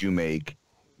every trade fees you make,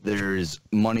 there's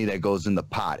money that goes in the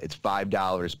pot. It's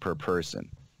 $5 per person.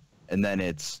 And then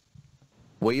it's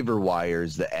waiver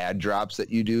wires, the ad drops that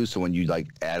you do. So when you like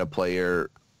add a player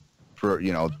for,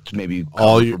 to maybe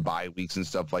for bye weeks and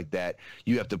stuff like that,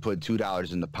 you have to put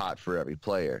 $2 in the pot for every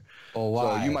player. Oh,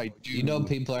 why? So you might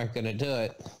people aren't going to do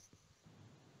it.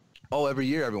 Oh, every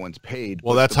year everyone's paid.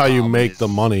 well, that's how you make the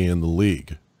money in the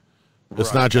league.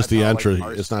 It's not just the entry.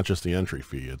 It's not just the entry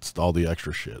fee. It's all the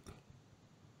extra shit.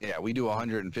 Yeah, we do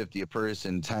 150 a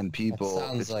person, 10 people.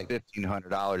 It's like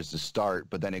 $1,500 to start,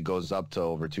 but then it goes up to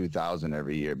over 2,000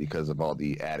 every year because of all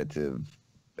the additive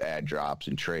ad drops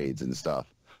and trades and stuff.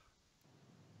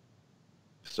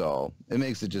 So it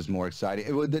makes it just more exciting.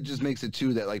 That just makes it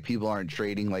too that like people aren't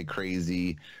trading like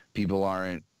crazy. People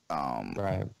aren't,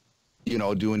 Right. you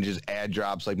know, doing just ad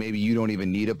drops. Like maybe you don't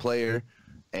even need a player,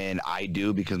 and I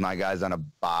do because my guy's on a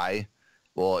buy.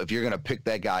 Well, if you're gonna pick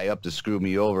that guy up to screw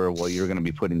me over, well, you're gonna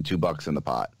be putting $2 in the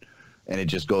pot, and it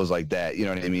just goes like that. You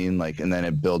know what I mean? Like, and then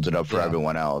it builds it up for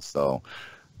everyone else. So,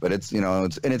 but it's, you know,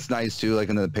 it's nice too. Like,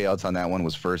 and the payouts on that one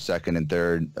was first, second, and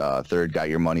third. Third got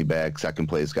your money back. Second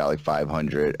place got like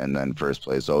 500, and then first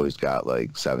place always got like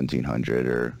 1,700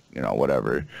 or you know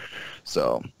whatever.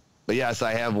 So, but yes,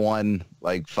 I have won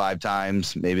like 5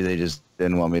 times. Maybe they just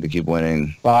didn't want me to keep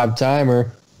winning.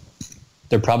 5-timer.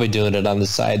 They're probably doing it on the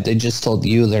side. They just told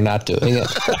you they're not doing it.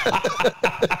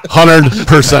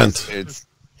 100%.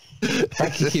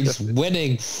 Frankie keeps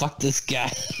winning. Fuck this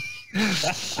guy.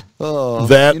 Oh,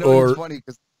 That, you know, or it's funny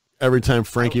 'cause every time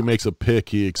Frankie makes a pick,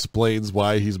 he explains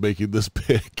why he's making this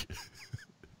pick.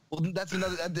 well, that's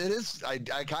another. It is. I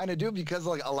kind of do because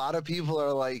like a lot of people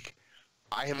are like,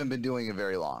 I haven't been doing it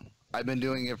very long. I've been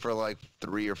doing it for like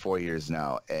 3 or 4 years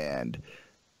now, and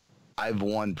I've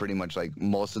won pretty much like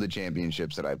most of the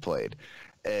championships that I played.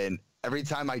 And every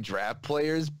time I draft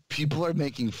players, people are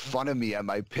making fun of me at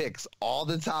my picks all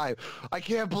the time. I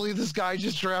can't believe this guy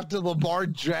just drafted Lamar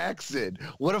Jackson.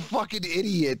 What a fucking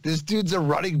idiot. This dude's a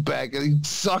running back and he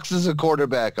sucks as a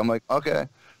quarterback. I'm like, okay.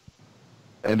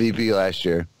 MVP last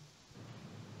year.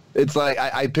 It's like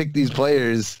I picked these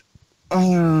players.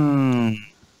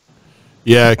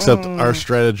 Yeah, except our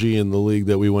strategy in the league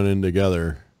that we went in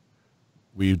together,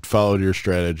 we followed your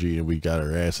strategy and we got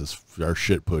our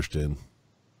shit pushed in.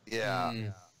 Yeah.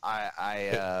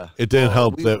 It didn't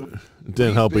help we- that it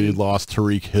didn't help that been- he lost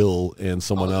Tariq Hill and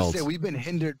someone I was else. gonna say, we've been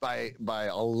hindered by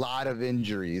a lot of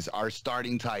injuries. Our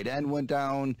starting tight end went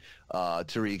down.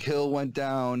 Tariq Hill went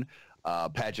down.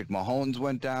 Patrick Mahomes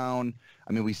went down.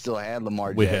 I mean, we still had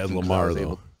Lamar We Jackson. had 'cause I Lamar was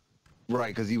though.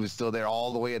 Right, because he was still there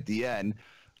all the way at the end.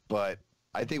 But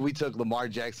I think we took Lamar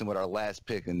Jackson with our last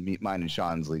pick in mine and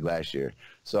Sean's league last year.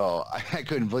 So I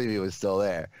couldn't believe he was still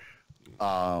there.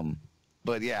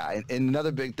 But yeah, and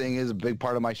another big thing is a big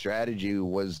part of my strategy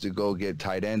was to go get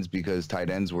tight ends because tight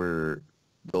ends were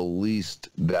the least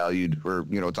valued, or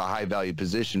you know, it's a high value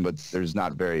position, but there's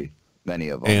not very many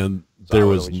of them. And So I there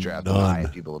would was always draft them high and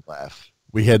none. people would laugh.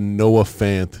 We had Noah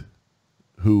Fant,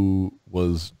 who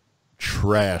was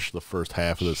trash the first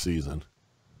half of the season.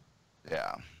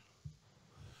 Yeah.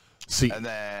 See, And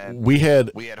then we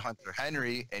had Hunter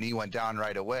Henry, and he went down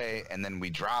right away, and then we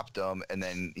dropped him, and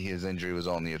then his injury was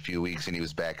only a few weeks, and he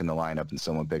was back in the lineup, and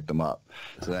someone picked him up.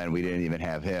 So then we didn't even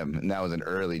have him, and that was an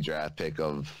early draft pick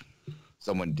of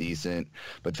someone decent.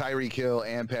 But Tyreek Hill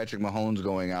and Patrick Mahomes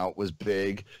going out was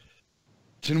big.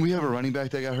 Didn't we have a running back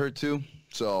that got hurt too?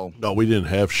 So no, we didn't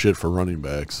have shit for running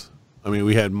backs. I mean,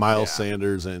 we had Miles Yeah.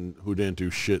 Sanders, and who didn't do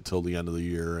shit till the end of the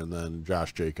year, and then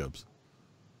Josh Jacobs.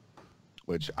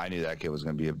 which I knew that kid was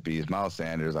going to be a beast. Miles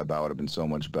Sanders, I thought would have been so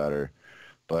much better.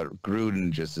 But Gruden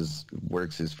just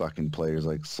works his fucking players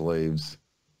like slaves.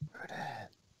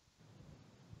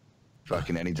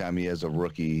 Fucking anytime he has a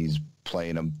rookie, he's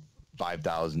playing him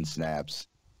 5,000 snaps.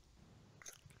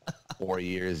 4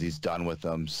 years, he's done with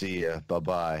them. See ya.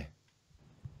 Bye-bye.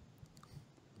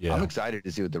 Yeah, I'm excited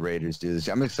to see what the Raiders do this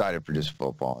year. I'm excited for just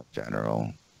football in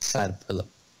general. Excited for the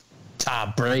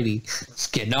Tom Brady. It's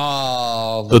getting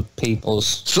all the people's.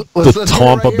 So, The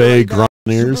Tampa Bay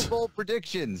Gronneers. Super Bowl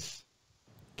predictions.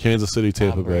 Kansas City,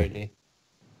 Tampa Tom Bay. Brady.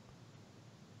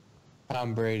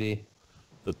 Tom Brady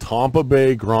The Tampa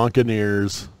Bay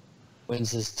Gronkaneers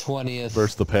wins his 20th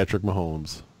versus the Patrick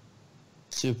Mahomes.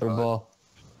 Super Bowl.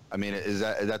 I mean,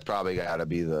 that's probably got to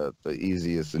be the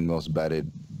easiest and most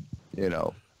betted, you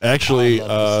know. Actually, I'd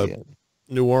love to see it.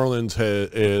 New Orleans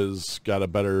has got a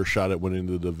better shot at winning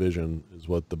the division, is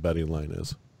what the betting line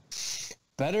is.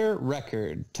 Better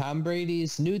record, Tom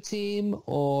Brady's new team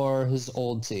or his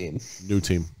old team? New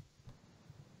team.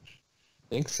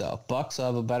 Think so. Bucks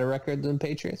have a better record than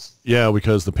Patriots. Yeah,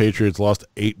 because the Patriots lost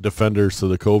 8 defenders to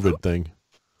the COVID thing.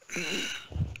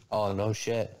 Oh no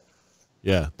shit!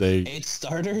 Yeah, they 8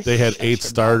 starters. had Shut 8 your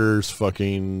starters.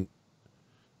 Fucking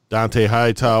Dante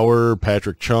Hightower,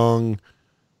 Patrick Chung.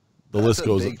 The That's list a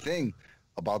goes. big thing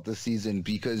about this season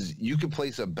because you could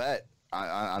place a bet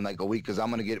on like a week because I'm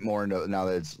going to get more into, now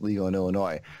that it's legal in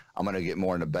Illinois, I'm going to get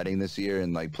more into betting this year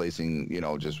and like placing, you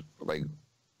know, just like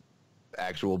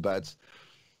actual bets.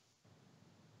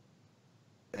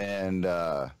 And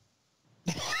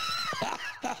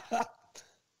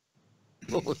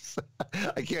what was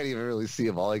that? I can't even really see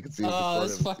him. All I can see is the Oh, corner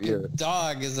this of his fucking ear.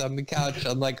 dog is on the couch.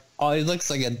 I'm like, oh, he looks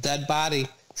like a dead body.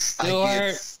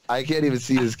 Stewart. I can't even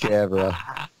see his camera.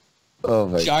 Oh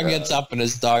my Sean God. gets up and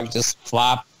his dog just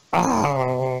flop.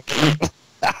 Oh.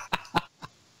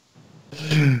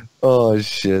 Oh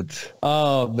shit.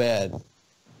 Oh man.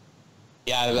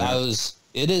 Yeah, I was.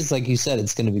 It is like you said.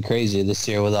 It's going to be crazy this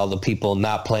year with all the people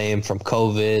not playing from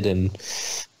COVID and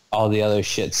all the other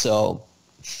shit. So,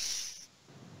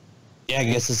 yeah, I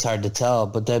guess it's hard to tell,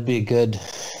 but that'd be a good.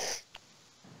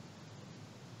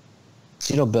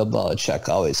 You know, Bill Belichick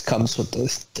always comes with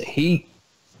the heat.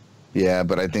 Yeah,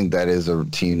 but I think that is a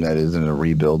team that is in a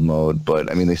rebuild mode. But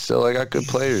I mean, they still got good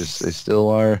players. They still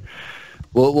are.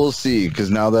 Well, we'll see. Because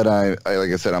now that I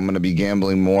like I said, I'm going to be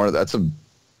gambling more. That's a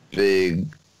big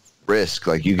risk.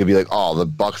 Like you could be like, oh, the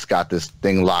Bucks got this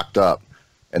thing locked up,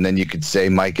 and then you could say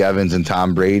Mike Evans and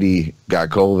Tom Brady got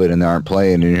COVID and they aren't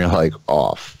playing, and you're like,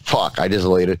 oh fuck, I just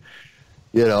laid a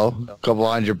couple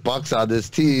 $100 on this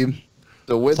team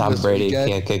to win Tom this Brady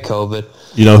weekend. can't get COVID.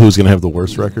 You know who's going to have the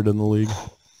worst record in the league?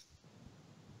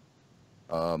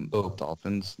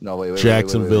 Dolphins. No, wait.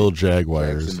 Jacksonville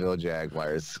Jaguars. Jacksonville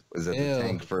Jaguars. Is it Ew. the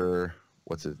tank for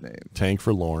what's his name? Tank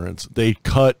for Lawrence. They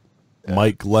cut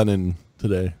Mike Glennon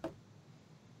today.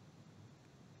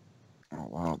 Oh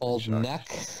wow. Old neck,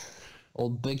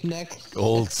 old big neck.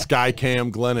 Old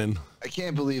Skycam Glennon. I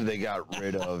can't believe they got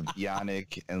rid of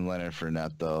Yannick and Leonard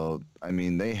Fournette, though. I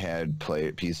mean, they had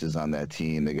pieces on that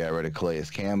team. They got rid of Calais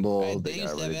Campbell. Right, They they got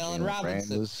used to rid have of Allen Jalen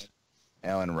Robinson. Randles,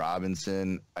 Allen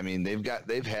Robinson. I mean,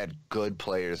 they've had good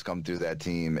players come through that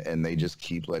team, and they just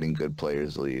keep letting good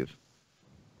players leave.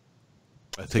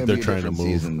 I It's think gonna they're be a trying to different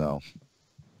move. season, though,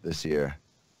 this year.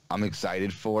 I'm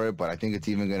excited for it, but I think it's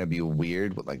even going to be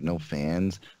weird with like no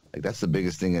fans. Like that's the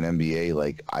biggest thing in NBA.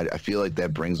 Like I feel like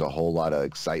that brings a whole lot of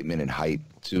excitement and hype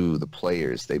to the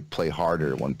players. They play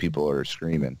harder when people are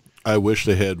screaming. I wish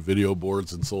they had video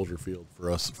boards in Soldier Field for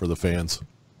us, for the fans.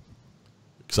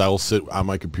 Because I will sit on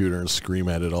my computer and scream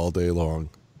at it all day long.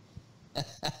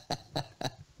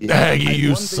 Daggy, you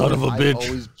one thing son of a I've bitch.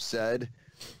 always said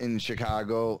in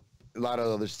Chicago, a lot of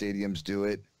other stadiums do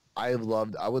it. I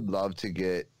would love to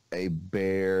get a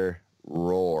bear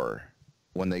roar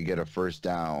when they get a first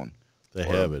down. They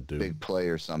or have a it, dude. big play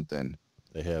or something.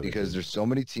 They have Because it. there's so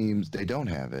many teams they don't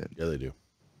have it. Yeah, they do.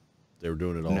 They were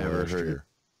doing it all Never last heard year.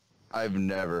 I've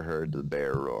never heard the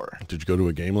bear roar. Did you go to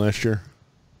a game last year?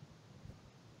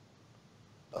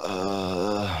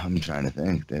 I'm trying to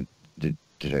think.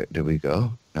 Did we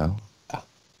go? No.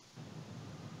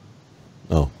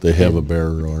 No, they have a bear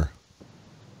roar.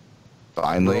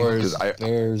 Finally, Roars, because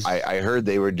bears. I heard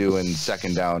they were doing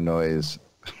second down noise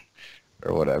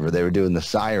or whatever. They were doing the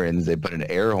sirens. They put an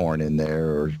air horn in there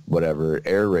or whatever,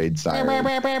 air raid siren.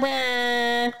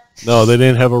 No, they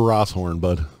didn't have a Ross horn,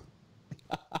 bud.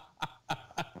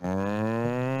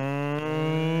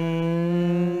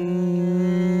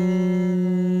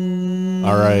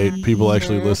 All right, people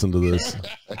actually listen to this.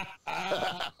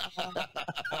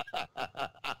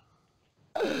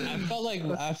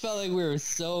 I felt like we were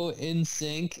so in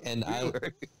sync, and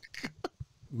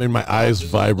Made my eyes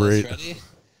vibrate.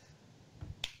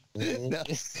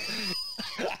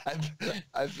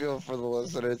 I feel for the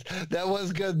listeners. That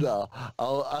was good though.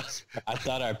 I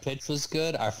thought our pitch was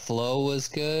good. Our flow was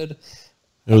good.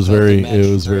 It was I thought very, the match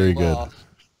it was very good. well.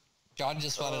 John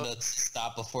just wanted to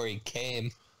stop before he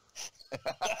came.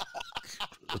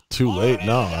 Too late.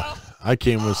 No, I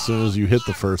came as soon as you hit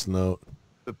the first note.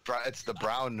 It's the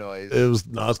brown noise. It was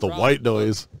no, it's the white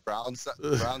noise, Brown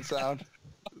sound.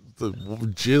 the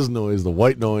jizz noise, the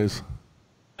white noise,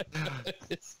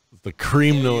 the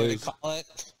cream Yeah, you're noise. gonna call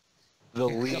it. The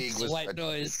Here league comes the was white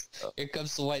noise. Here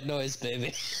comes the white noise,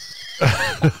 baby.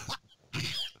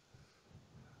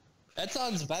 That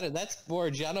sounds better. That's more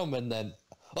gentleman than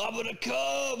I'm gonna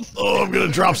come. Oh, I'm gonna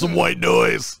drop some white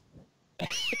noise.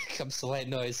 Here comes the white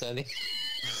noise, honey.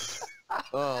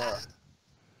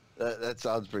 That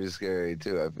sounds pretty scary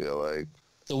too. I feel like.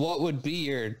 So, what would be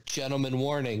your gentleman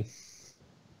warning?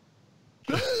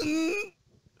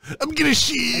 I'm gonna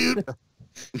shoot.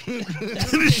 I'm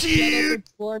gonna shoot. Gentleman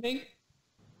warning.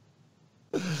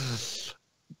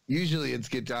 Usually it's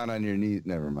get down on your knees.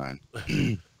 Never mind.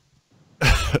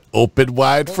 Open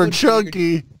wide What for would be your-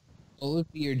 Chunky. What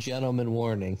would be your gentleman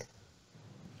warning?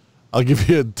 I'll give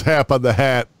you a tap on the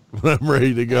hat when I'm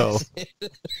ready to go.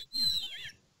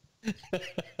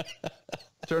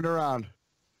 Turn around.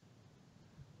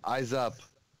 Eyes up.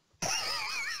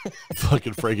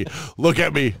 Fucking Frankie. Look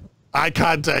at me. Eye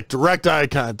contact. Direct eye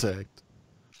contact.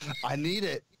 I need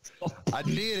it. I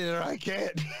need it or I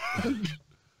can't.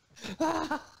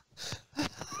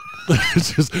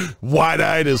 It's just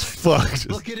wide-eyed as fuck. Just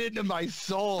Looking into my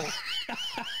soul.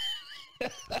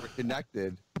 We're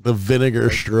connected. the vinegar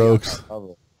strokes.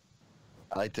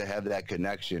 I like to have that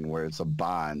connection where it's a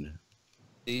bond.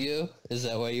 Do you? Is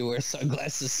that why you wear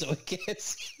sunglasses so he can't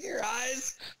see your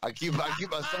eyes? I keep my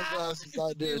sunglasses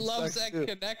on there. He loves that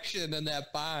connection and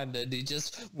that bond, and he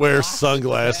just wears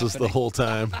sunglasses the whole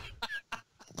time.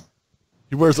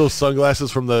 He wears those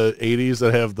sunglasses from the 80s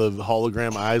that have the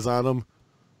hologram eyes on them.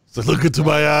 He's like, look into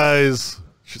my eyes.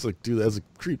 She's like, dude, that's a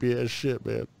creepy ass shit,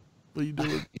 man. What are you doing?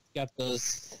 He's got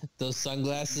those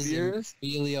sunglasses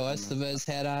Emilio Estevez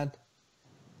had on.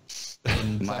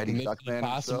 And Mighty Mission Duckman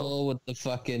Impossible with the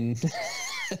fucking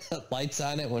lights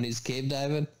on it when he's cave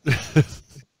diving.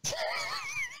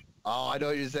 Oh, I know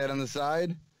what you said on the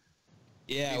side.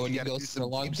 Yeah, when you go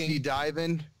spelunking, deep sea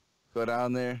diving, go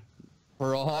down there.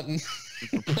 pearl hunting.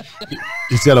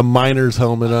 He's got a miner's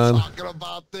helmet on. Talking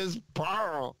about this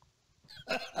pearl.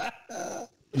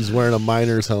 He's wearing a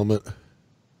miner's helmet.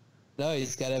 No,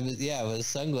 he's got to. Yeah, but his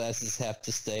sunglasses have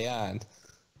to stay on.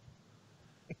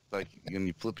 Like when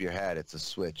you flip your hat, it's a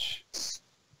switch.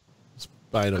 He's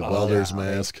buying a welder's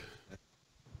mask.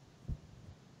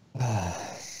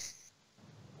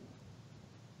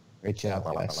 Great job,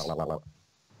 guys. Want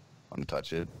to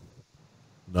touch it?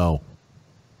 No.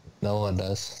 No one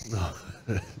does.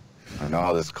 I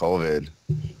know this COVID.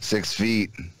 6 feet.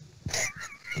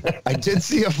 I did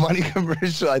see a funny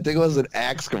commercial. I think it was an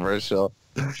Axe commercial.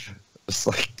 It's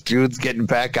like dudes getting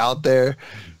back out there,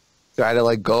 trying to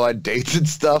like go on dates and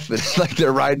stuff, and like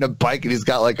they're riding a bike, and he's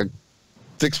got like a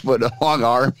 6 foot long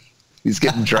arm. He's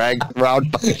getting dragged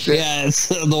around by shit. Yeah, it's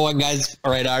the one guy's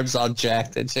right arm's all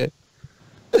jacked and shit.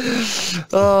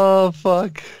 Oh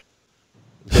fuck!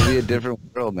 It's gonna be a different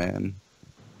world, man.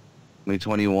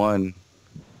 2021.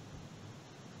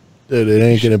 Dude, it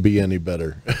ain't gonna be any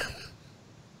better.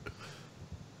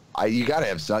 You gotta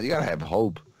have something. You gotta have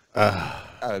hope.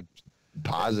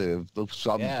 Positive. Look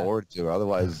something forward to.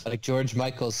 Otherwise, like George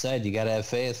Michael said, you gotta have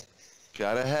faith.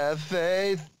 Gotta have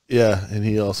faith. Yeah, and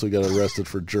he also got arrested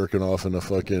for jerking off in a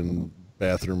fucking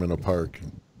bathroom in a park.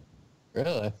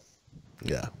 Really?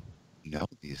 Yeah. You know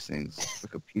these things.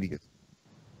 Wikipedia.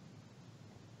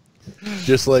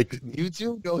 Just like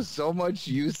YouTube knows so much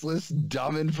useless,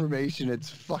 dumb information. It's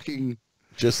fucking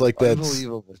just like that.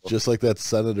 unbelievable. Just like that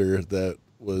senator that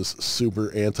was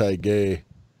super anti-gay.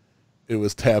 It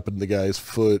was tapping the guy's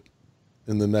foot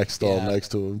in the next stall next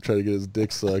to him, trying to get his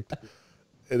dick sucked.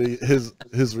 And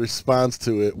his response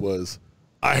to it was,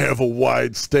 "I have a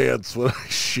wide stance when I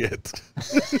shit."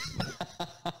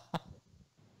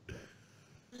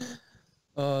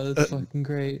 Oh, that's fucking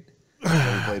great.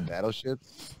 Have you played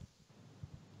Battleships?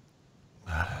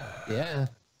 Yeah.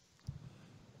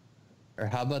 Or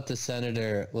how about the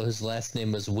senator, well, his last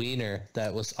name was Wiener,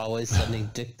 that was always sending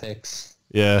dick pics?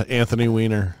 Yeah, Anthony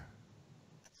Weiner.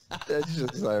 That's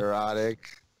just ironic.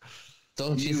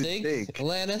 Don't you think,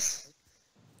 Atlantis?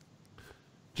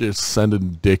 Just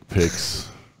sending dick pics.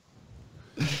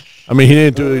 I mean, he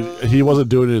didn't do it. He wasn't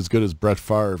doing it as good as Brett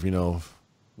Favre, you know,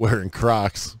 wearing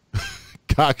Crocs,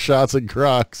 cock shots and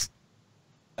Crocs.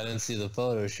 I didn't see the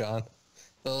photo, Sean.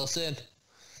 Fill us in.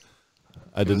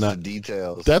 I did not. The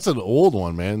details. That's an old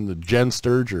one, man. The Jen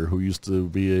Sturger, who used to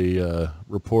be a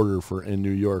reporter in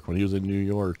New York when he was in New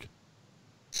York,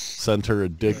 sent her a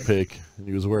dick pic, and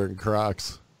he was wearing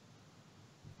Crocs.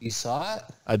 You saw it?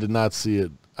 I did not see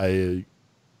it.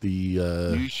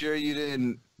 You sure you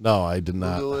didn't? No, I did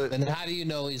not. And how do you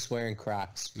know he's wearing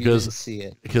Crocs? You Because didn't see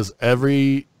it. Because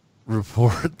every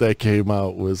report that came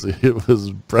out was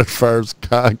Brett Favre's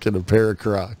cock and a pair of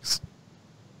Crocs.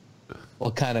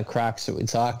 What kind of Crocs are we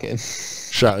talking?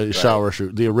 Shower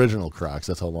shoe. The original Crocs.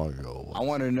 That's how long ago it was. I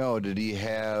want to know, did he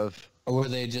have... Or were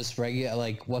they just regular,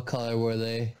 like, what color were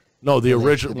they? No, the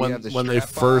original, when they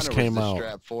first came out.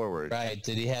 Strap forward? Right.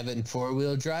 Did he have it in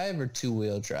 4-wheel drive or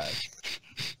 2-wheel drive?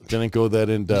 Didn't go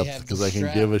that in depth because I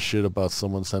can give a shit about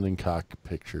someone sending cock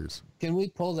pictures. Can we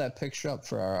pull that picture up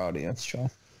for our audience,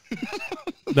 Sean?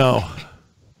 No.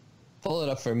 Pull it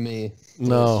up for me. Please.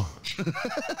 No.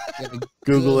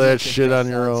 Google that shit on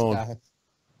your own.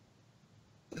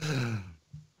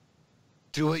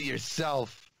 Do it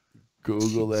yourself.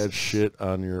 Google that shit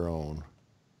on your own.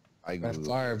 Brett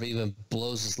Favre even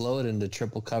blows his load into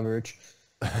triple coverage.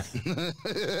 He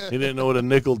didn't know what a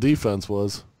nickel defense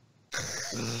was.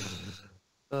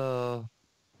 Nickel.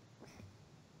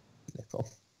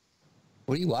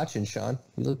 What are you watching, Sean?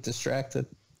 You look distracted.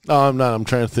 No, I'm not. I'm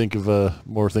trying to think of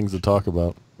more things to talk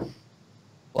about.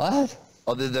 What?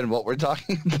 Other than what we're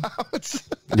talking about?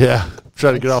 Yeah.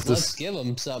 Trying to get off this. Let's give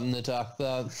him something to talk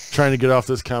about. Trying to get off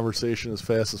this conversation as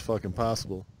fast as fucking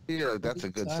possible. Yeah, that's a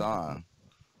good song.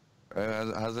 Right,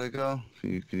 how's that go?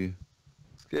 Can you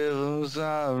Give them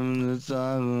something to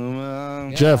talk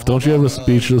about. Jeff, don't you have a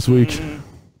speech this week?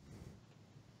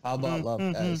 How about love,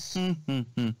 guys? You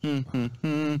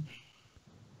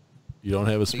don't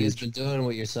have a What you guys speech? been doing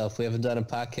with yourself? We haven't done a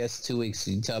podcast in 2 weeks.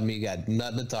 So you tell me you got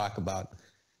nothing to talk about.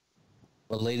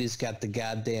 The ladies got the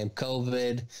goddamn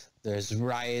COVID. There's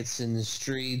riots in the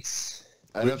streets.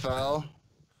 NFL?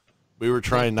 We were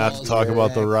trying not to talk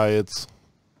about the riots.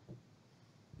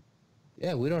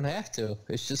 Yeah, we don't have to.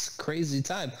 It's just a crazy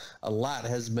time. A lot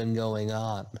has been going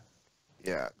on.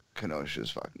 Yeah, Kenosha's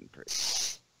fucking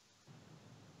crazy.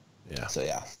 Yeah. So,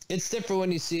 yeah. It's different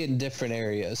when you see it in different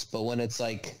areas. But when it's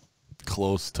like...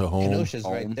 Close to home. Kenosha's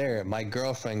right there. My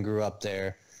girlfriend grew up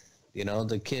there. You know,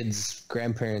 the kids'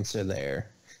 grandparents are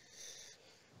there.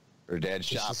 Her dad's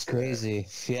shop. It's crazy.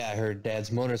 Yeah, her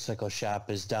dad's motorcycle shop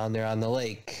is down there on the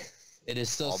lake. It is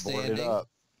still All boarded standing. up.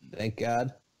 Thank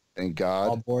God. Thank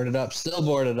All God. boarded up. Still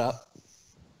boarded up.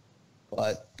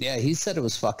 But, yeah, he said it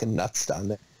was fucking nuts down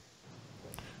there.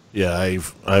 Yeah,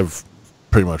 I've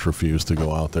pretty much refused to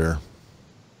go out there.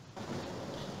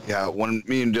 Yeah, when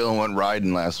me and Dylan went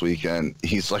riding last weekend,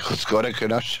 he's like, let's go to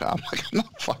Kenosha. I'm like, I'm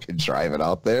not fucking driving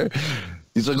out there.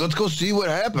 He's like, let's go see what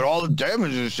happened, all the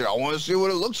damage and shit. I want to see what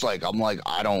it looks like. I'm like,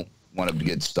 I don't want to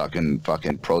get stuck in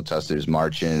fucking protesters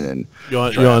marching and You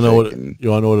want to know what and, you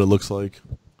want to know what it looks like?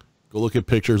 Go look at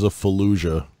pictures of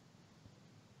Fallujah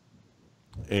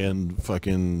and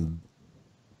fucking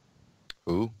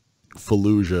who?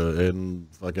 Fallujah and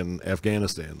fucking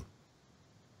Afghanistan.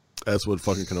 That's what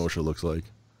fucking Kenosha looks like.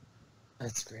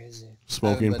 That's crazy.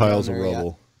 Smoking piles of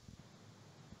rubble.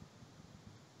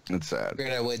 It's sad.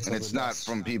 Figured I'd wait till And it's the not dust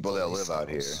from people that live out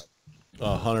here. settles.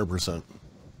 100%.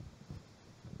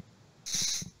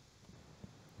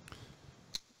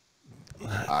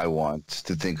 I want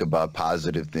to think about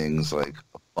positive things like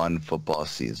a fun football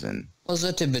season.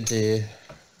 Positivity.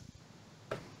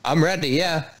 I'm ready,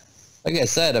 yeah. Like I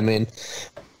said, I mean,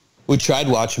 we tried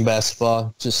watching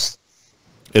basketball, just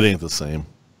It ain't the same.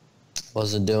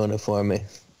 wasn't doing it for me.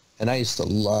 And I used to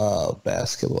love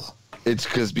basketball. It's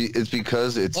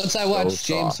because it's Once I so watched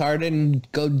James soft. Harden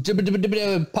go jibba jibba jibba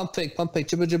jibba, pump fake,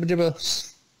 jibba jibba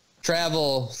jibba,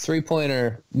 travel,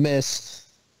 3-pointer, miss.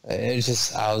 It's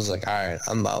just, I was like, all right,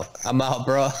 I'm out,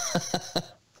 bro.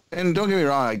 And don't get me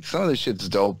wrong, like some of the shit's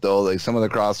dope though. Like some of the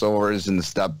crossovers and the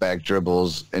step back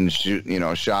dribbles and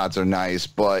shots are nice,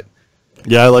 but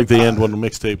Yeah, I like the end one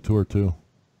mixtape tour too.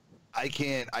 I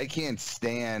can't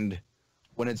stand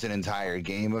when it's an entire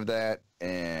game of that,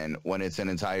 and when it's an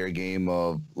entire game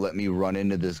of let me run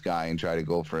into this guy and try to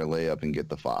go for a layup and get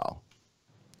the foul.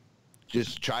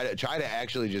 Just try to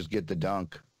actually just get the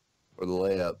dunk or the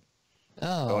layup.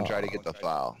 Oh, Don't try to get the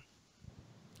foul.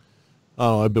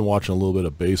 Oh, I've been watching a little bit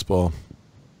of baseball.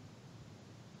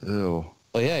 Ew.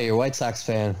 well, yeah, you're a White Sox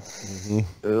fan,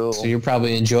 Ew. so you're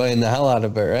probably enjoying the hell out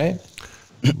of it, right?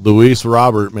 Luis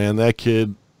Robert, man, that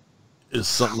kid is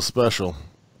something special.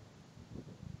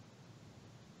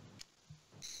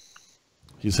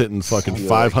 He's hitting fucking You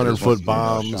like 500-foot this one,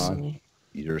 bombs. Sean?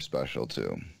 You're special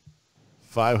too.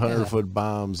 500-foot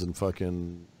bombs and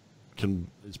fucking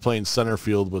he's playing center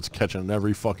field, but's catching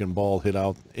every fucking ball hit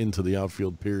out into the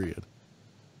outfield period.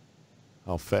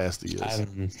 How fast he is.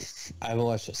 I haven't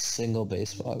watched a single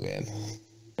baseball game.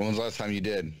 When was the last time you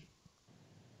did?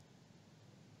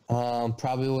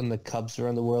 Probably when the Cubs were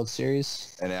in the World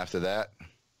Series. And after that?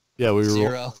 Yeah, we were.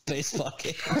 0 baseball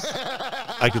games.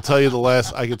 I could tell you the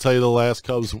last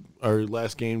Cubs or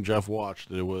last game Jeff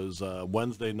watched. It was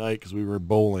Wednesday night because we were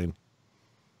bowling,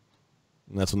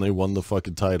 and that's when they won the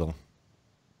fucking title.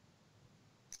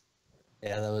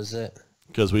 Yeah, that was it.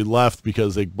 Because we left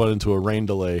because they went into a rain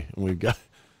delay, and we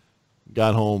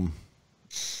got home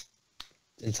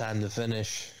In time to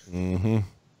finish Mm-hmm.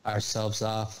 ourselves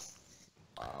off.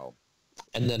 Wow.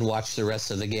 And then watch the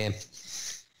rest of the game.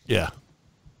 Yeah.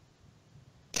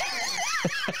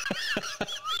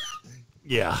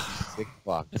 Yeah. Sick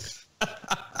fucks.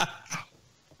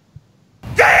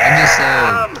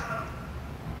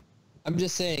 I'm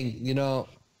just saying, you know,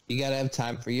 you gotta have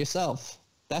time for yourself.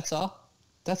 That's all.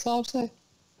 That's all I'm saying.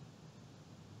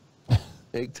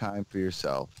 Take time for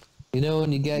yourself. You know,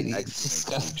 when you Excellent just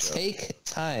gotta point, Joe. take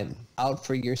time out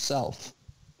for yourself.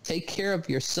 Take care of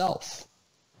yourself.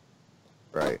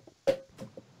 Right.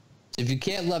 If you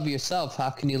can't love yourself, how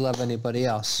can you love anybody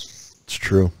else? It's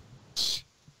true.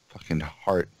 Fucking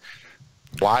heart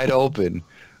wide open.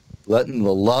 Letting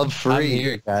the love free. I'm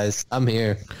here, guys. I'm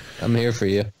here. I'm here for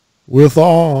you. With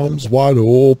arms wide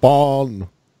open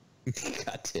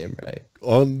Goddamn right.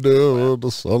 under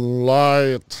the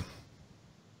sunlight.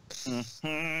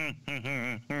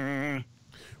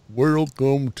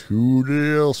 Welcome to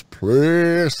this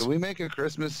place. Can we make a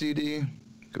Christmas CD?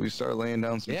 Can we start laying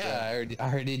down some? Yeah, I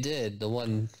already did the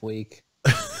 1 week.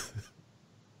 A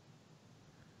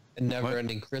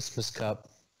never-ending Christmas cup.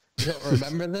 You don't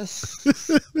remember this?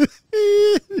 I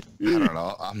don't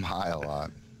know. I'm high a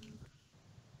lot.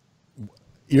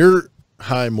 You're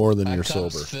high more than My you're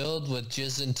cup's sober. filled with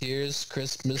jizz and tears.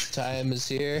 Christmas time is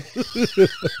here.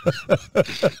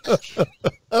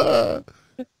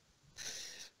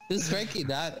 Does Frankie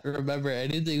not remember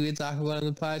anything we talk about on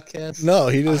the podcast? No,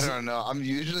 he I just. don't know. I'm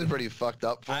usually pretty fucked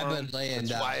up for I've him. been laying That's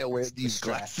down. why I wear these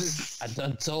tracks. glasses. I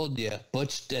done told you.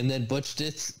 Butch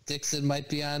Dixon might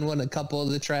be on a couple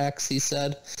of the tracks. He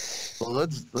said. Well,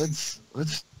 let's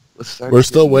start. We're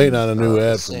still getting, waiting on a new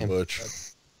ad same. from Butch.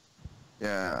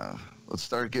 Yeah, let's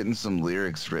start getting some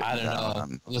lyrics written. I don't down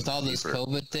know. With all this paper.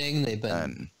 COVID thing, they've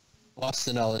been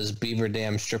busting all his Beaver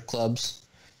Dam strip clubs.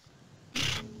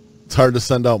 It's hard to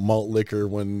send out malt liquor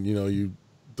when you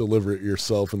deliver it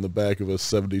yourself in the back of a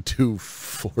 '72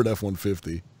 Ford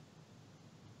F-150.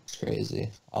 It's crazy.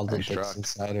 All the Nice dicks truck.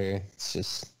 insider. It's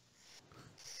just,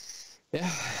 yeah,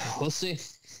 we'll see.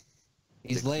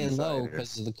 He's Dicks laying low Insider.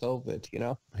 because of the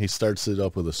COVID. He starts it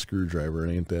up with a screwdriver.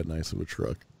 It ain't that nice of a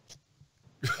truck.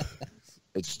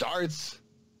 It starts.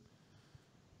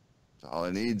 That's all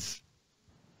it needs.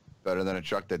 Better than a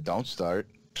truck that don't start.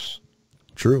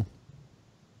 True.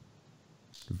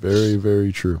 Very,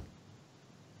 very true.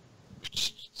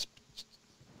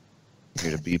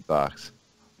 Hear the beatbox.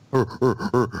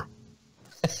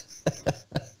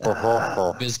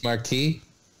 Biz Marquis.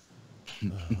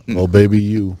 Oh, baby,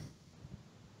 you.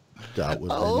 Got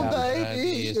what Oh, Yeah, baby,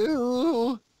 man.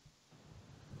 you.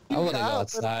 I want to go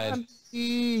outside.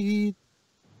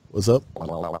 What's up? I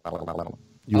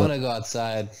You want to go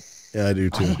outside. Yeah, I do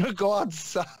I too. want to go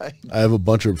outside. I have a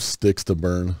bunch of sticks to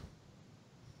burn.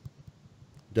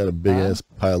 Got a big ass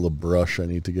pile of brush I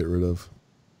need to get rid of.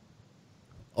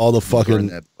 All the Burn fucking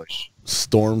that bush.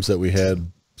 storms that we had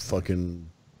fucking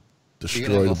You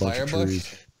gonna destroyed a have a bunch of fire trees.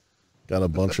 bush? I got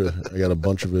a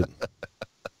bunch of it.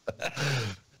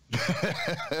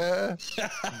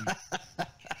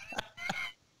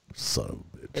 Son of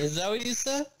a bitch. Is that what you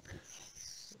said?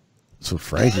 That's what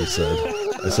Frankie said.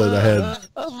 I said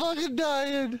I'm fucking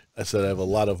dying. I have a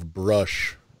lot of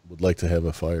brush. Would like to have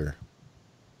a fire.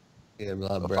 You have a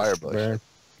lot of A brush fire to bush. burn.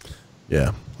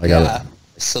 Yeah, I got Yeah. it.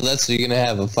 So that's what you're gonna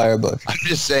have, a fire bush. I'm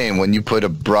just saying, when you put a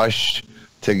brush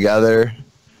together,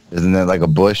 isn't that like a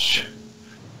bush?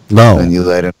 No, And you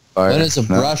light it on fire? When does a No?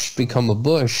 brush become a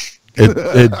bush?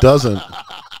 it doesn't.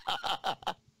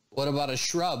 What about a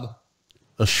shrub?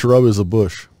 A shrub is a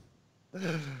bush.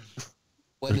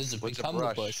 When does it What's a become a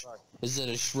brush? bush? Is it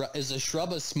a shrub? Is a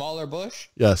shrub a smaller bush,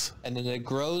 Yes, and then it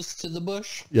grows to the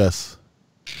bush? yes.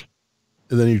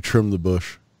 And then you trim the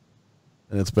bush,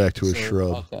 and it's back to a So-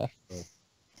 shrub. Okay.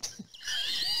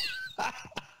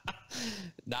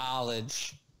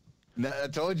 Knowledge. No, I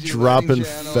told you. Dropping Learning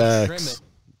Channel. Trim facts. it.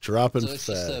 Dropping So it's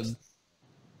just facts.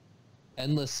 a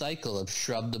endless cycle of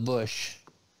shrub the bush.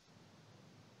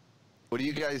 What do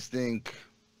you guys think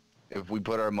if we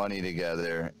put our money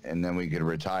together and then we could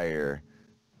retire?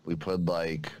 We put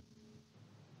like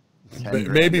 10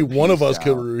 grand Maybe a one of piece us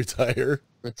could down. retire.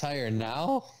 Retire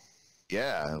now?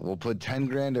 Yeah, we'll put 10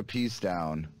 grand a piece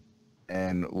down,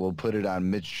 and we'll put it on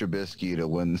Mitch Trubisky to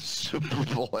win the Super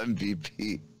Bowl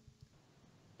MVP.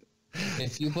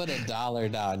 If you put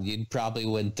 $1 down, you'd probably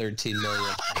win 13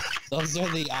 million. Those are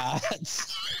the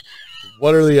odds.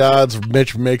 What are the odds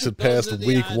Mitch makes it Those past are the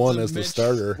week odds one of as the Mitch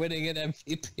starter? winning an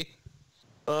MVP.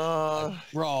 Uh,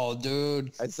 Bro,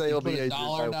 dude. I'd say You he'll put be $1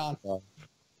 $1 down.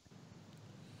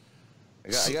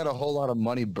 I got a whole lot of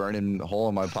money burning a hole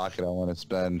in my pocket I want to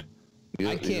spend.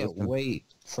 I can't wait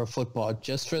for football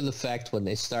just for the fact when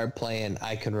they start playing,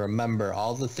 I can remember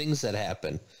all the things that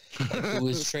happened. Like who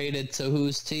was traded to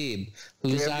whose team,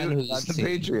 who's on whose the team.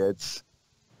 Patriots.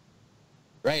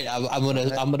 Right, I'm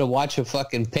gonna watch a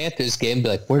fucking Panthers game. And be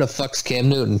like, where the fuck's Cam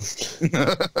Newton?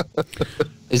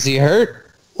 Is he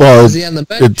hurt? Well, Is he on the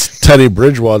bench? it's Teddy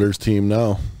Bridgewater's team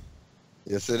now.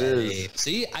 Yes, it is. Hey,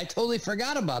 see, I totally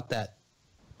forgot about that.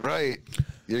 Right.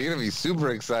 You're going to be super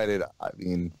excited. I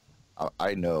mean,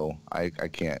 I know. I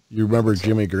can't. You remember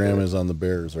Jimmy Graham is on the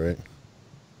Bears, right?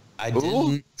 I Who?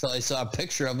 didn't until I saw a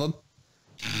picture of him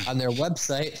on their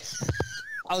website.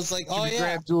 I was like, oh Jimmy yeah,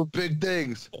 Graham doing big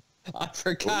things. I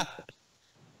forgot.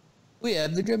 We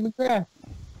had the Jimmy Graham.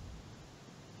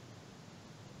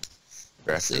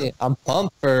 See, I'm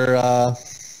pumped for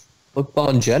football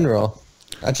in general.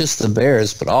 Not just the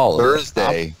Bears, but all of it.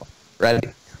 Thursday. I'm ready.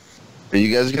 Are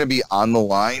you guys going to be on the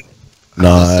line?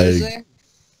 No, This Thursday?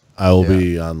 I will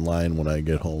be online when I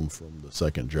get home from the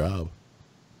second job.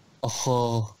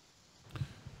 Oh.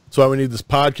 That's why we need this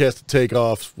podcast to take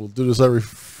off. We'll do this every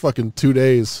fucking 2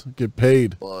 days. Get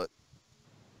paid. Well,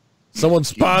 Someone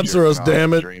sponsor us,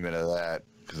 damn it. Dreaming of that,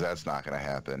 because that's not going to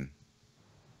happen.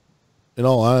 In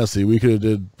all honesty, we could have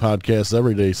did podcasts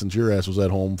every day since your ass was at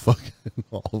home fucking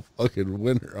all fucking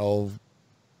winter, all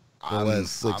the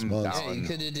last 6 months. Yeah, you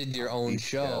could have did your own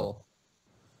show.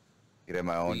 You did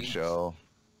my own show.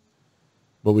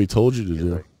 What we told you to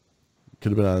do.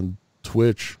 Could have been on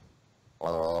Twitch.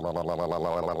 I'll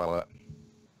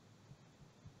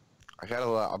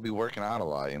be working out a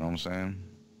lot, you know what I'm saying?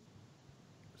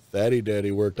 Fatty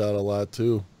Daddy worked out a lot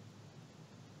too.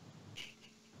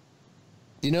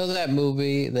 Do you know that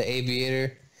movie, The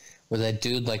Aviator, where that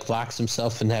dude like locks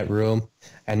himself in that room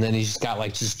and then he's got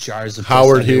like just jars of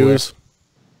Howard Hughes.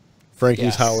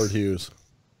 Frankie's Howard Hughes.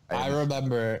 I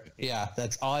remember, yeah,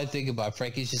 that's all I think about.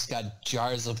 Frankie's just got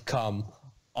jars of cum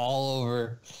all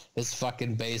over his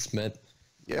fucking basement.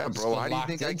 Yeah, bro. How do you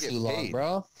think I get paid,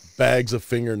 bro? Bags of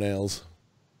fingernails.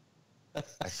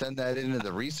 I send that into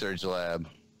the research lab.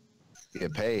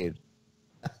 Get paid.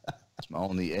 It's my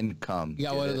only income. You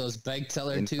got one of those bank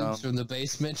teller tubes from the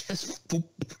basement. Just boop.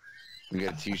 We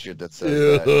got a T-shirt that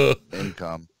says that.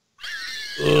 Income.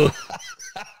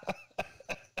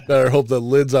 Better hope the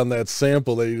lid's on that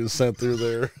sample that you just sent through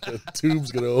there. The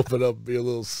tube's gonna open up and be a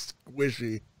little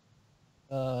squishy.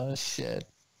 Shit.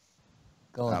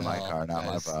 Not my car, not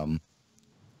my problem.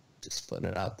 Just putting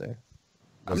it out there.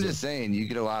 I'm just saying, you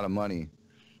get a lot of money.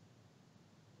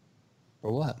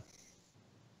 For what?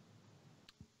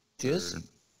 Jizz?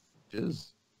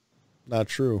 Jizz. Not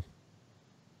true.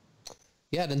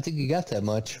 Yeah, I didn't think you got that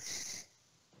much.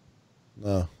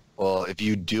 No. Well, if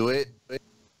you do it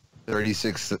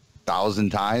 36,000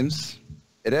 times,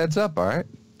 it adds up, all right?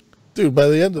 Dude, by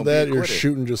the end of that, you're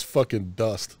shooting just fucking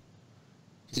dust.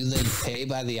 Do they pay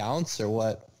by the ounce or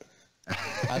what?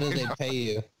 How do they pay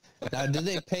you? Now, do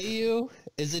they pay you?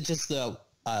 Is it just the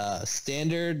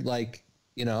standard, like,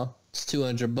 you know, it's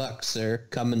 $200, sir,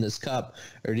 come in this cup?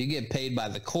 Or do you get paid by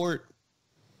the quart?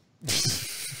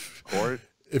 Quart?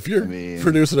 If you're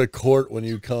producing a quart when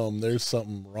you come, there's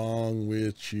something wrong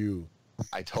with you.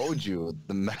 I told you,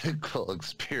 the medical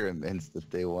experiments that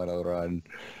they want to run.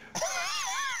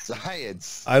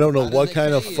 Science. I don't know what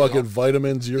kind of fucking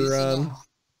vitamins you're on.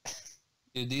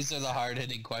 Dude, these are the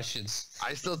hard-hitting questions.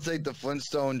 I still take the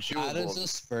Flintstone chewable. How does a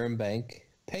sperm bank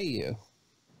pay you?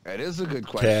 That is a good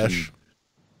question. Cash.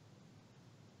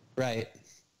 Right.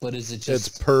 But is it just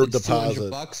it's per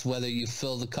deposit. $200 whether you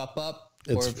fill the cup up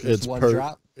or if it's one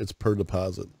drop? It's per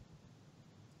deposit.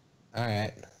 All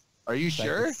right. Are you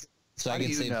sure? So I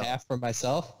can save half for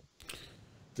myself?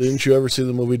 Didn't you ever see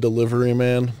the movie Delivery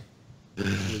Man with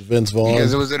Vince Vaughn?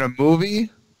 Because it was in a movie?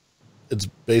 It's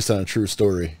based on a true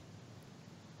story.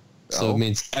 So it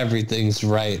means everything's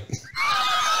right.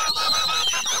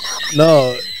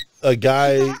 No, a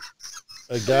guy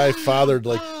fathered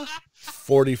like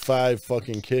 45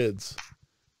 fucking kids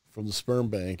from the sperm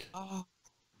bank.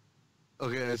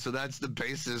 Okay, so that's the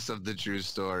basis of the true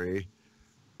story.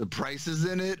 The prices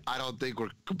in it, I don't think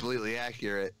were completely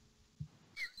accurate.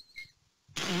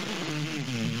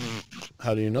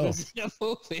 How do you know? It's a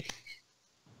movie.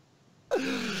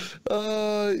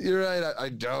 You're right. I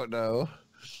don't know.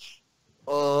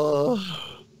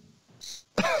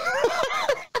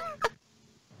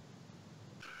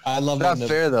 I love Not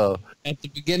fair though. At the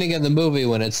beginning of the movie,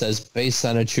 when it says based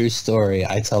on a true story,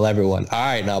 I tell everyone, all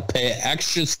right, now pay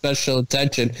extra special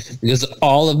attention because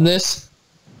all of this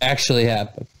actually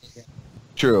happened.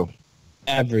 True.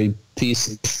 Every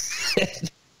piece of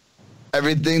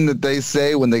Everything that they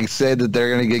say when they say that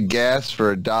they're going to get gas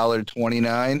for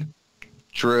 $1.29,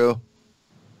 true.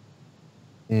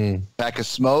 Pack of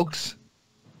smokes,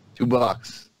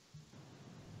 $2.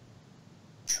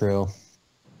 True.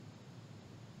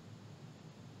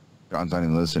 John's not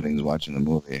even listening. He's watching the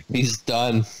movie. He's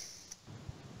done.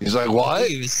 He's like, what?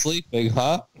 He was sleeping,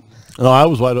 huh? No,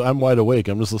 I'm wide awake.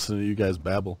 I'm just listening to you guys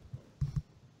babble.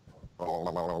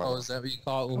 Oh, is that what you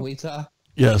call it when we talk?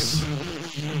 Yes.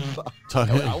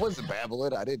 I wasn't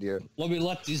babbling. I didn't hear. Let me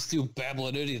let these two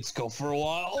babbling idiots go for a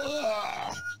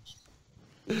while.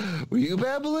 Were you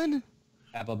babbling?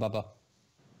 Babble, babble.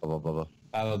 Bubba, bubba.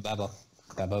 Babble, babble.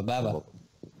 Babble, babble.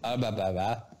 Babble,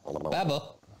 babble.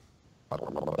 Babble.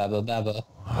 Babble, babble.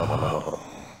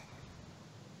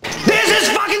 This is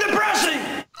fucking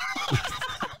depressing!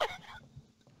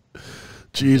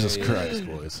 Jesus Christ,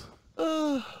 boys.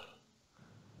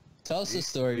 Tell us the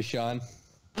story, Sean.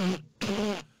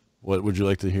 What would you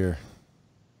like to hear?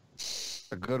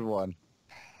 A good one.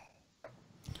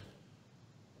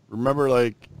 Remember,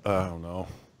 like, I don't know,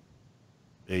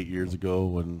 8 years ago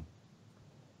when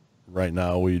right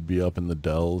now we'd be up in the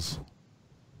Dells.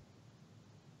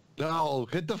 No,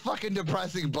 hit the fucking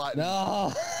depressing button.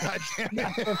 No. God damn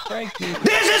it. Frankie.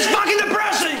 This is fucking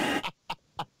depressing!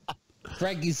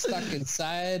 Frankie's stuck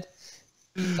inside.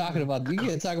 Talking about, you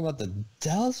gonna talk about the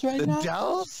Dells right now? The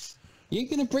Dells? You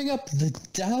gonna bring up the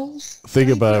Dells?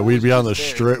 Think about it. We'd be on the just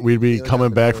there. strip. We'd be Feeling coming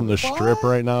out back the from the What? strip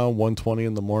right now, 1:20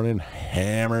 in the morning,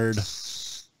 hammered.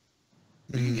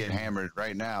 You can get hammered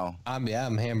right now. I'm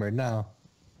hammered now.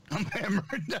 I'm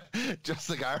hammered. Just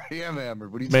like I already am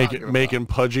hammered. What are you talking about? Making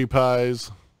pudgy pies.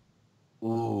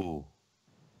 Ooh.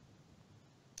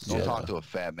 Don't Yeah. talk to a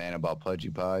fat man about pudgy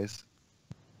pies.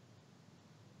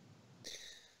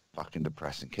 Fucking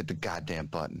depressing. Hit the goddamn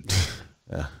button.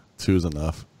 Yeah, 2's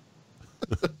enough.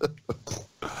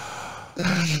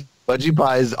 Pudgy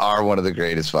pies are one of the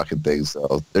greatest fucking things,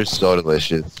 though. They're so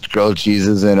delicious. Grilled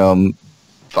cheeses in them.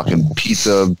 Fucking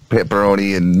pizza,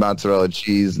 pepperoni, and mozzarella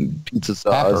cheese, and pizza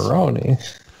sauce. Pepperoni.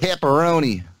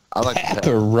 Pepperoni. I like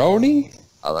Pepperoni?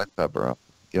 I like pepperoni.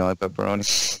 You don't like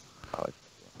pepperoni? I like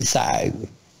Side.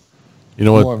 You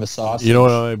know what? More of a sausage. You know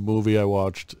what movie I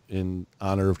watched in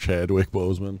honor of Chadwick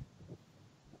Boseman?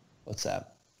 What's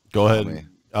that? Go Tell ahead. me.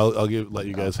 I'll let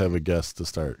you guys have a guess to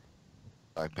start.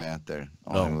 Black Panther.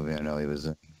 No. Only movie I know he was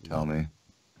in. Tell me.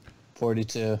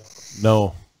 42.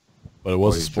 No, but it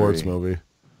was a 43. sports movie.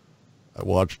 I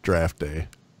watched Draft Day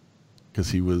because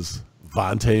he was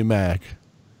Vontae Mack,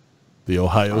 the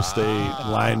Ohio State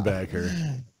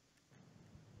linebacker.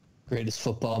 Greatest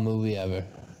football movie ever.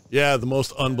 Yeah, the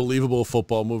most unbelievable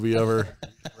football movie ever.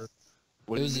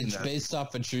 What It do was you mean that's based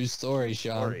off a true story,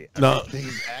 Sean. story? No.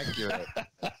 Everything's accurate.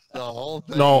 The whole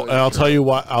thing. No, was and I'll true. tell you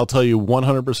why. I'll tell you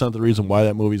 100% the reason why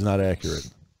that movie's not accurate.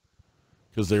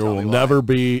 Because there Tell will me why. never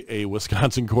be a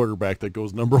Wisconsin quarterback that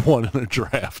goes number 1 in a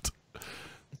draft.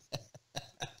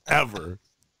 Ever.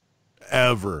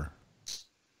 Ever.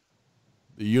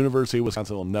 The University of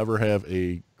Wisconsin will never have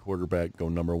a quarterback go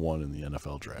number 1 in the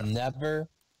NFL draft. Never.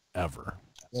 Ever.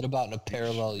 What about in a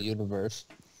parallel universe?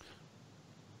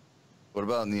 What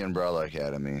about in the Umbrella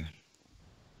Academy?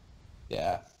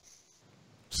 Yeah.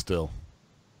 Still.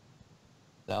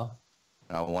 No?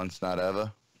 Not once, not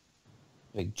ever.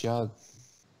 Big chug.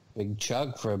 Big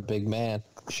chug for a big man.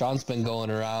 Sean's been going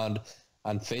around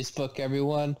on Facebook,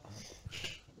 everyone,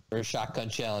 for shotgun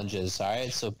challenges. All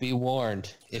right, so be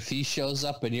warned. If he shows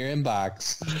up in your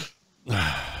inbox,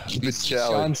 You've been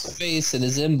challenged. Sean's face in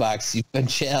his inbox, you've been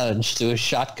challenged to a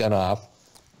shotgun off.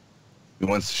 He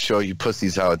wants to show you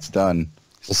pussies how it's done.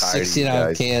 The Tired of you 16 ounce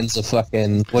guys. cans of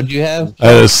fucking. What'd you have? I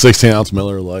had a 16-ounce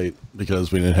Miller Lite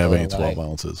because we didn't have any Miller 12 Lite.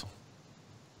 ounces.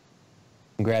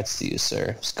 Congrats to you,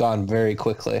 sir. It's gone very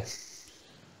quickly.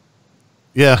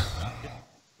 Yeah.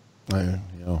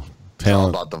 It's all Talent.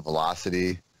 about the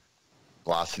velocity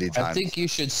times. I think you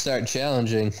should start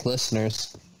challenging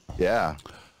listeners. Yeah.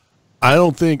 I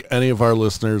don't think any of our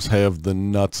listeners have the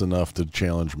nuts enough to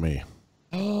challenge me.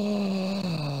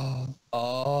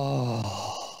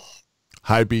 Oh.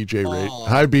 Hi, BJ. Oh.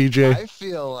 Hi, BJ. I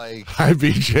feel like Hi,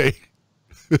 BJ.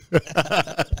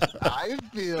 I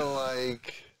feel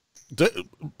like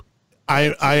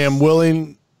I am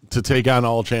willing to take on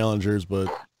all challengers, but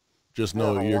just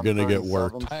know Yeah, you're gonna get 137.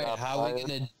 worked. All right, how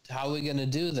are we gonna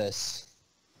do this?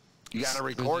 you gotta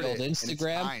With the record old it. and it's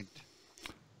Instagram? timed.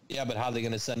 Yeah, but how are they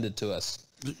gonna send it to us?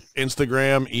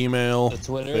 Instagram, email, The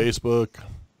Twitter? Facebook,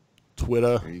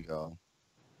 Twitter. There you go.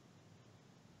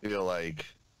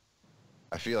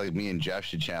 I feel like me and Jeff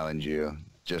should challenge you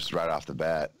just right off the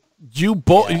bat. You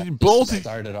both, Yeah, both, just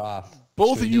start it off.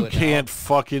 both Should of we you do it now? can't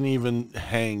fucking even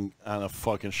hang on a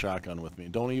fucking shotgun with me.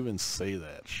 Don't even say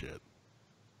that shit.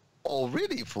 Oh,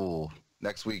 really, fool?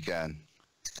 Next weekend,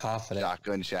 Confident.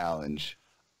 shotgun challenge.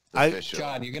 I- Official.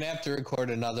 John, you're gonna have to record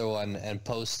another one and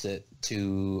post it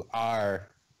to our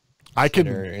I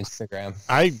Twitter, could. Instagram.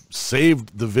 I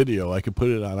saved the video. I could put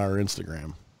it on our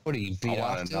Instagram. What are you I beat want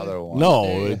off to? another one. No,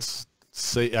 Dude. it's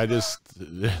say I just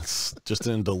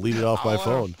didn't delete it off my I want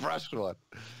phone. a fresh one.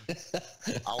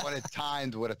 I want it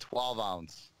timed with a 12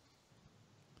 ounce.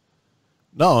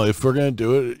 No, if we're gonna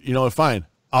do it, you know what? Fine.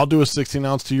 I'll do a 16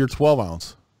 ounce to your 12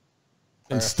 ounce,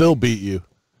 and Perfect. still beat you.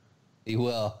 He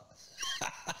will.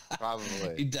 He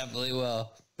Probably. definitely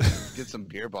will. Get some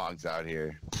beer bongs out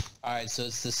here. All right, so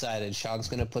it's decided. Sean's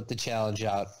gonna put the challenge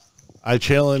out I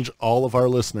challenge all of our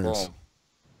listeners Boom.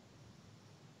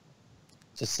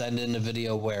 to send in a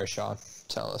video where, Sean?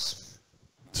 Tell us.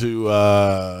 to.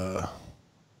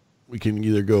 We can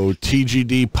either go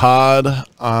TGD Pod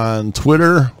on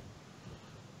Twitter,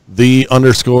 the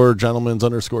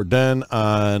 _gentleman's_den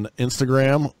on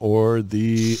Instagram or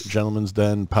the Gentleman's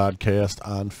Den podcast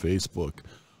on Facebook.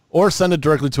 Or send it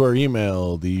directly to our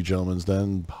email,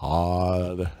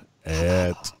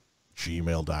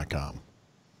 thegentleman'sdenpod@gmail.com.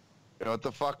 You know what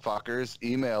the fuck, fuckers?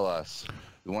 Email us.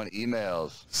 We want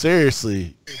emails.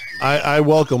 Seriously, I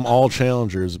welcome all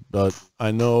challengers, but I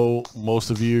know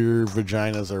most of your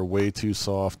vaginas are way too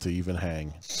soft to even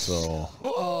hang. So,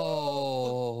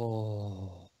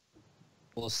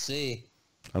 we'll see.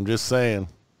 I'm just saying.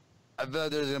 I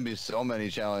bet there's gonna be so many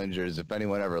challengers. If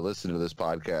anyone ever listened to this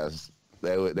podcast,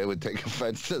 they would take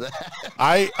offense to that.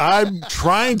 I'm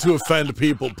trying to offend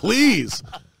people. Please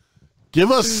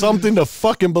give us something to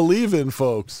fucking believe in,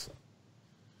 folks.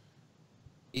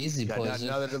 Easy poison.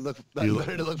 Nothing to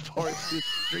look forward to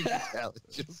drinking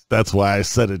challenges. That's why I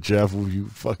said it, Jeff. You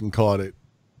fucking caught it.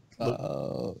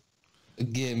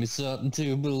 Give me something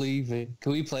to believe in.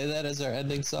 Can we play that as our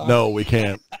ending song? No, we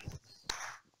can't.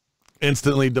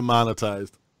 Instantly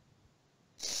demonetized.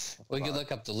 We can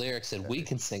look up the lyrics and we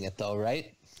can sing it though,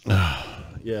 right?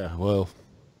 Yeah, well.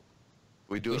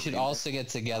 We should all sing it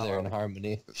together in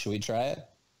harmony. Should we try it?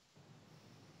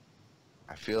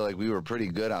 I feel like we were pretty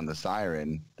good on the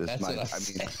siren. That's what I'm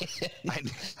saying.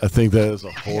 I think that is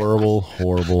a horrible,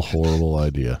 horrible, horrible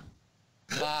idea.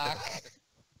 Flock,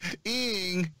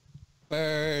 Ing.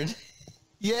 bird,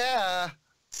 Yeah.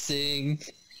 sing.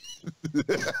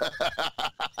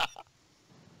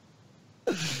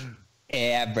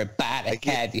 Everybody,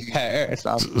 have you heard?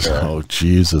 Oh,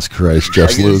 Jesus Christ.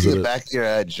 Jeff's I losing the it. back of your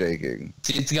head shaking.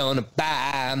 She's gonna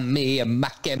buy me a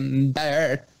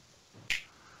mockingbird.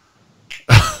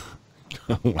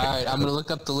 All right, I'm gonna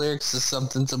look up the lyrics to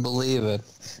Something to Believe in.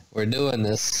 We're doing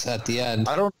this at the end.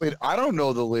 I don't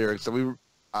know the lyrics.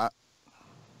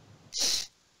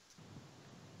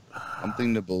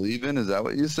 Something to Believe in? Is that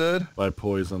what you said? By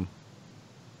Poison.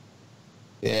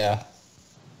 Yeah.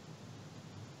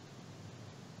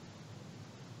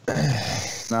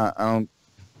 Nah, I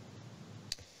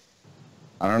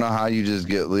don't know how you just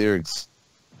get lyrics.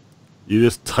 You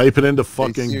just type it into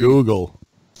fucking Siri. Google.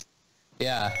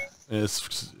 Yeah. And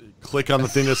click on the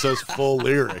thing that says full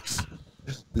lyrics.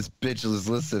 This bitch was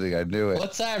listening. I knew it.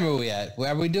 What time are we at?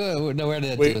 Where are we doing? No, we're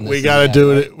doing this. We gotta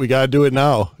do it. We gotta do it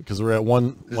now because we're at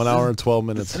one hour and 12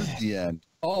 minutes. This is the end.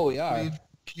 Oh, we are. We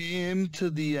came to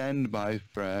the end, my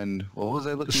friend. What was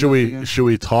I looking? Should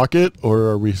we talk it or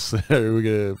are we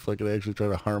gonna fucking actually try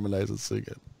to harmonize and sing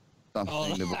it?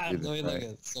 Something to Let Believe me in, look right?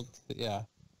 at something. Yeah.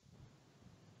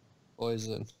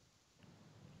 Poison.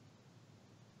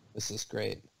 This is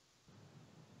great.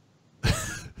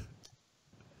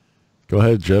 Go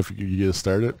ahead, Jeff. You get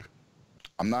started.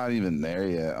 I'm not even there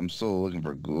yet. I'm still looking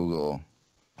for Google.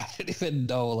 I didn't even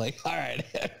know. Like, all right.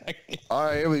 All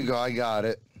right, here we go. I got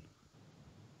it.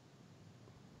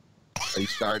 Are you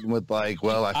starting with like,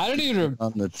 well, I don't even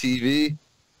on the TV?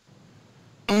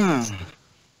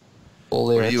 full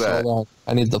lyrics. you at? Hold on.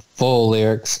 I need the full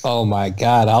lyrics. Oh my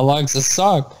god, how long's this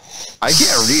song? I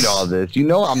can't read all this. You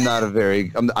know, I'm not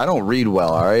I don't read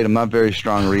well. All right, I'm not a very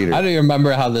strong reader. I don't even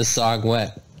remember how this song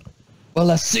went. Well,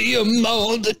 I see him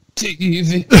on the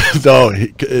TV. No,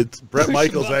 it's Brett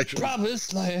Michaels actually.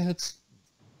 Promised lands.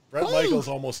 Brett Michaels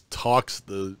almost talks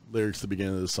the lyrics at the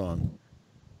beginning of the song.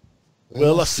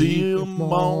 Well, I see him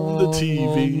on the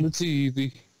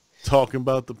TV, talking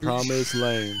about the promised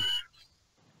land.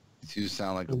 You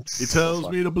sound like He tells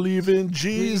me to believe in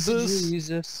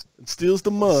Jesus and steals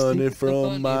the money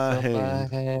from my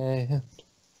hand.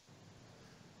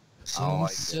 Some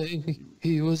like say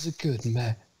he was a good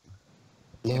man.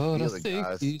 Lord, I feel it, think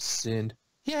guys. he sinned.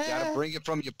 you Yeah. gotta bring it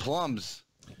from your plums.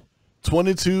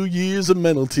 22 years of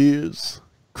mental tears.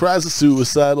 Cries a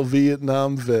suicidal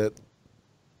Vietnam vet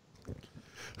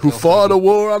who fought a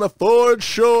war on a foreign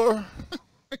shore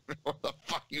What the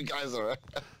fuck you guys are?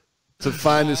 to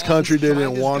find his country. Find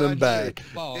Didn't his want him country. back.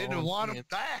 Didn't want him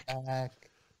back.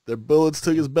 Their bullets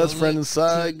took his best friend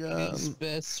inside. His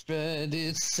best friend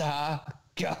inside.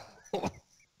 I'm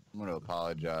gonna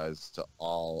apologize to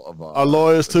all of Our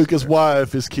lawyers took his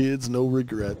wife, his kids, no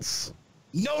regrets.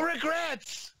 No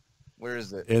regrets. Where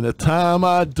is it? In a time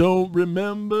I don't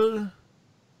remember,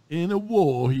 in a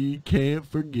war he can't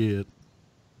forget.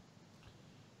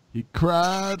 He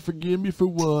cried, forgive me for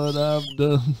what I've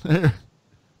done there,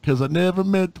 'cause I never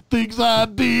meant the things I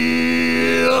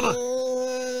did.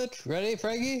 Ready,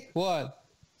 Frankie? 1,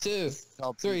 2,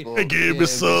 3. Hey, give me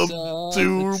some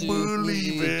to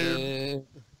believe in.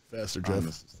 Faster, Jeff.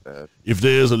 This is sad. If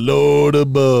there's a Lord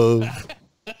above,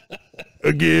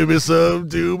 give me some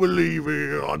to believe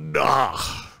in. Oh, nah.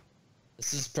 This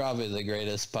This is probably the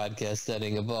greatest podcast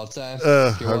ending of all time.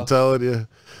 I'm telling you.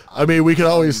 I mean, we can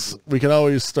always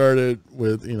start it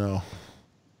with, you know,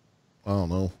 I don't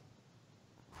know.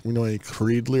 You know any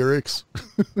Creed lyrics?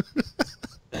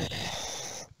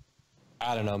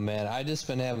 I don't know, man. I just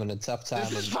been having a tough time.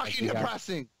 This is fucking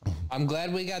depressing. I'm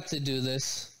glad we got to do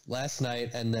this last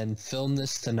night and then film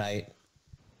this tonight.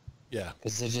 Yeah.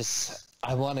 Because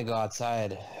I want to go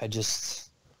outside. I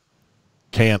just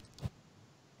can't.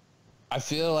 I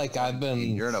feel like I've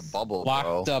been You're in a bubble,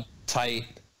 locked bro. up tight.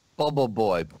 Bubble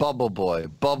boy, bubble boy,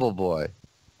 bubble boy.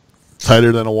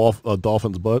 Tighter than a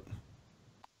dolphin's butt?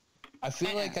 I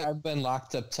feel like I've been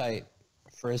locked up tight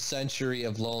for a century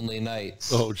of lonely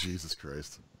nights. Oh, Jesus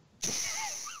Christ.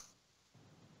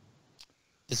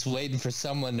 Just waiting for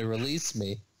someone to release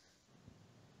me.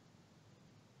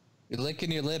 You're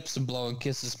licking your lips and blowing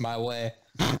kisses my way.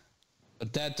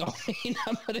 But that don't mean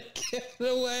I'm gonna give it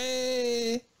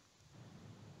away.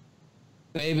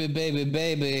 Baby, baby,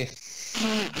 baby.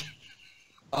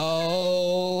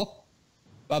 Oh,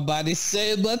 my body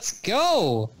said, let's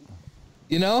go.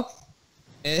 You know?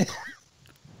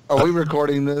 Are we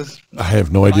recording this? I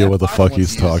have no idea what the fuck Let's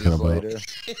he's use talking this about. later.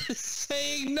 It's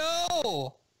saying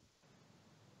no.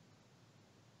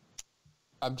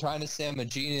 I'm trying to say I'm a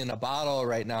genie in a bottle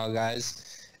right now,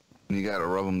 guys. You gotta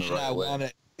rub them the And right I way. want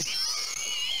it.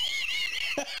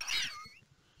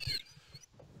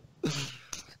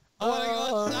 I want to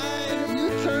go outside. You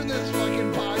turn this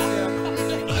fucking podcast. I want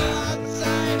to go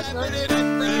outside. I'm ready to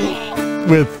cry.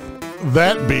 With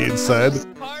that being said,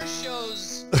 Car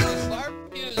shows,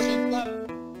 barbecues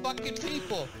with fucking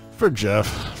people. for Jeff,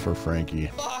 for Frankie,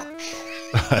 Fuck.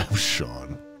 I'm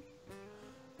Sean.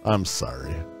 I'm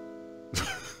sorry.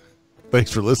 Thanks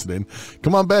for listening.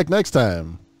 Come on back next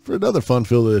time for another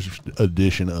fun-filled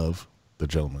edition of The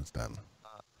Gentleman's Den.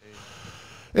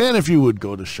 And if you would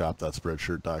go to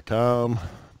shop.spreadshirt.com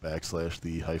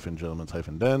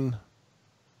 /the-gentleman's-den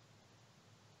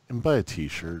and buy a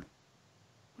t-shirt.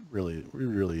 We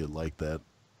really like that.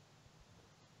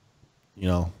 You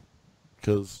know,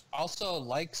 because Also,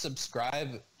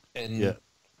 subscribe, and yeah,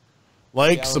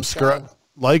 subscribe.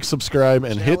 subscribe,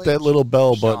 and hit that Challenge little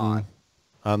bell Sean. button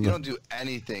on You the. don't do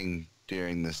anything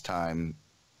during this time.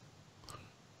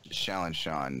 Just challenge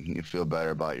Sean. You feel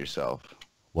better about yourself.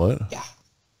 What? Yeah.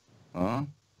 Huh?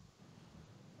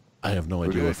 I have no We're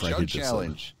idea doing what a Frankie chug just said.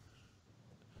 challenge.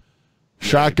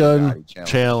 Shotgun Yeah,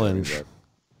 challenge. There we go.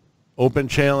 Open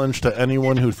challenge to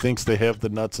anyone who thinks they have the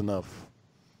nuts enough.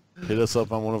 Hit us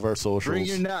up on one of our socials. Bring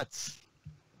your nuts.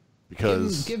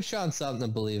 because Give Sean something to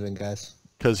believe in, guys.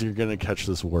 you're going to catch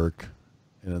this work,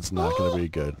 and it's not going to be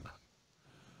good.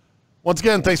 Once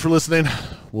again, thanks for listening.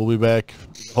 We'll be back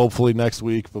hopefully next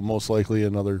week, but most likely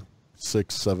another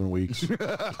 6-7 weeks.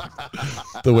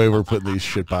 The way we're putting these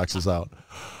shit boxes out.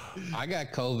 I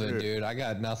got COVID, dude. I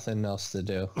got nothing else to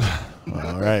do.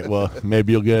 All right. Well,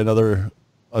 maybe you'll get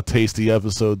a tasty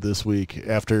episode this week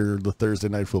after the Thursday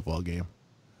night football game.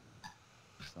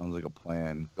 Sounds like a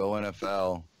plan. Go NFL.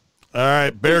 All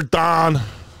right. Bear Don.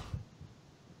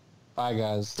 Bye,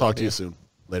 guys. Talk Love to you soon.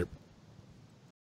 Later.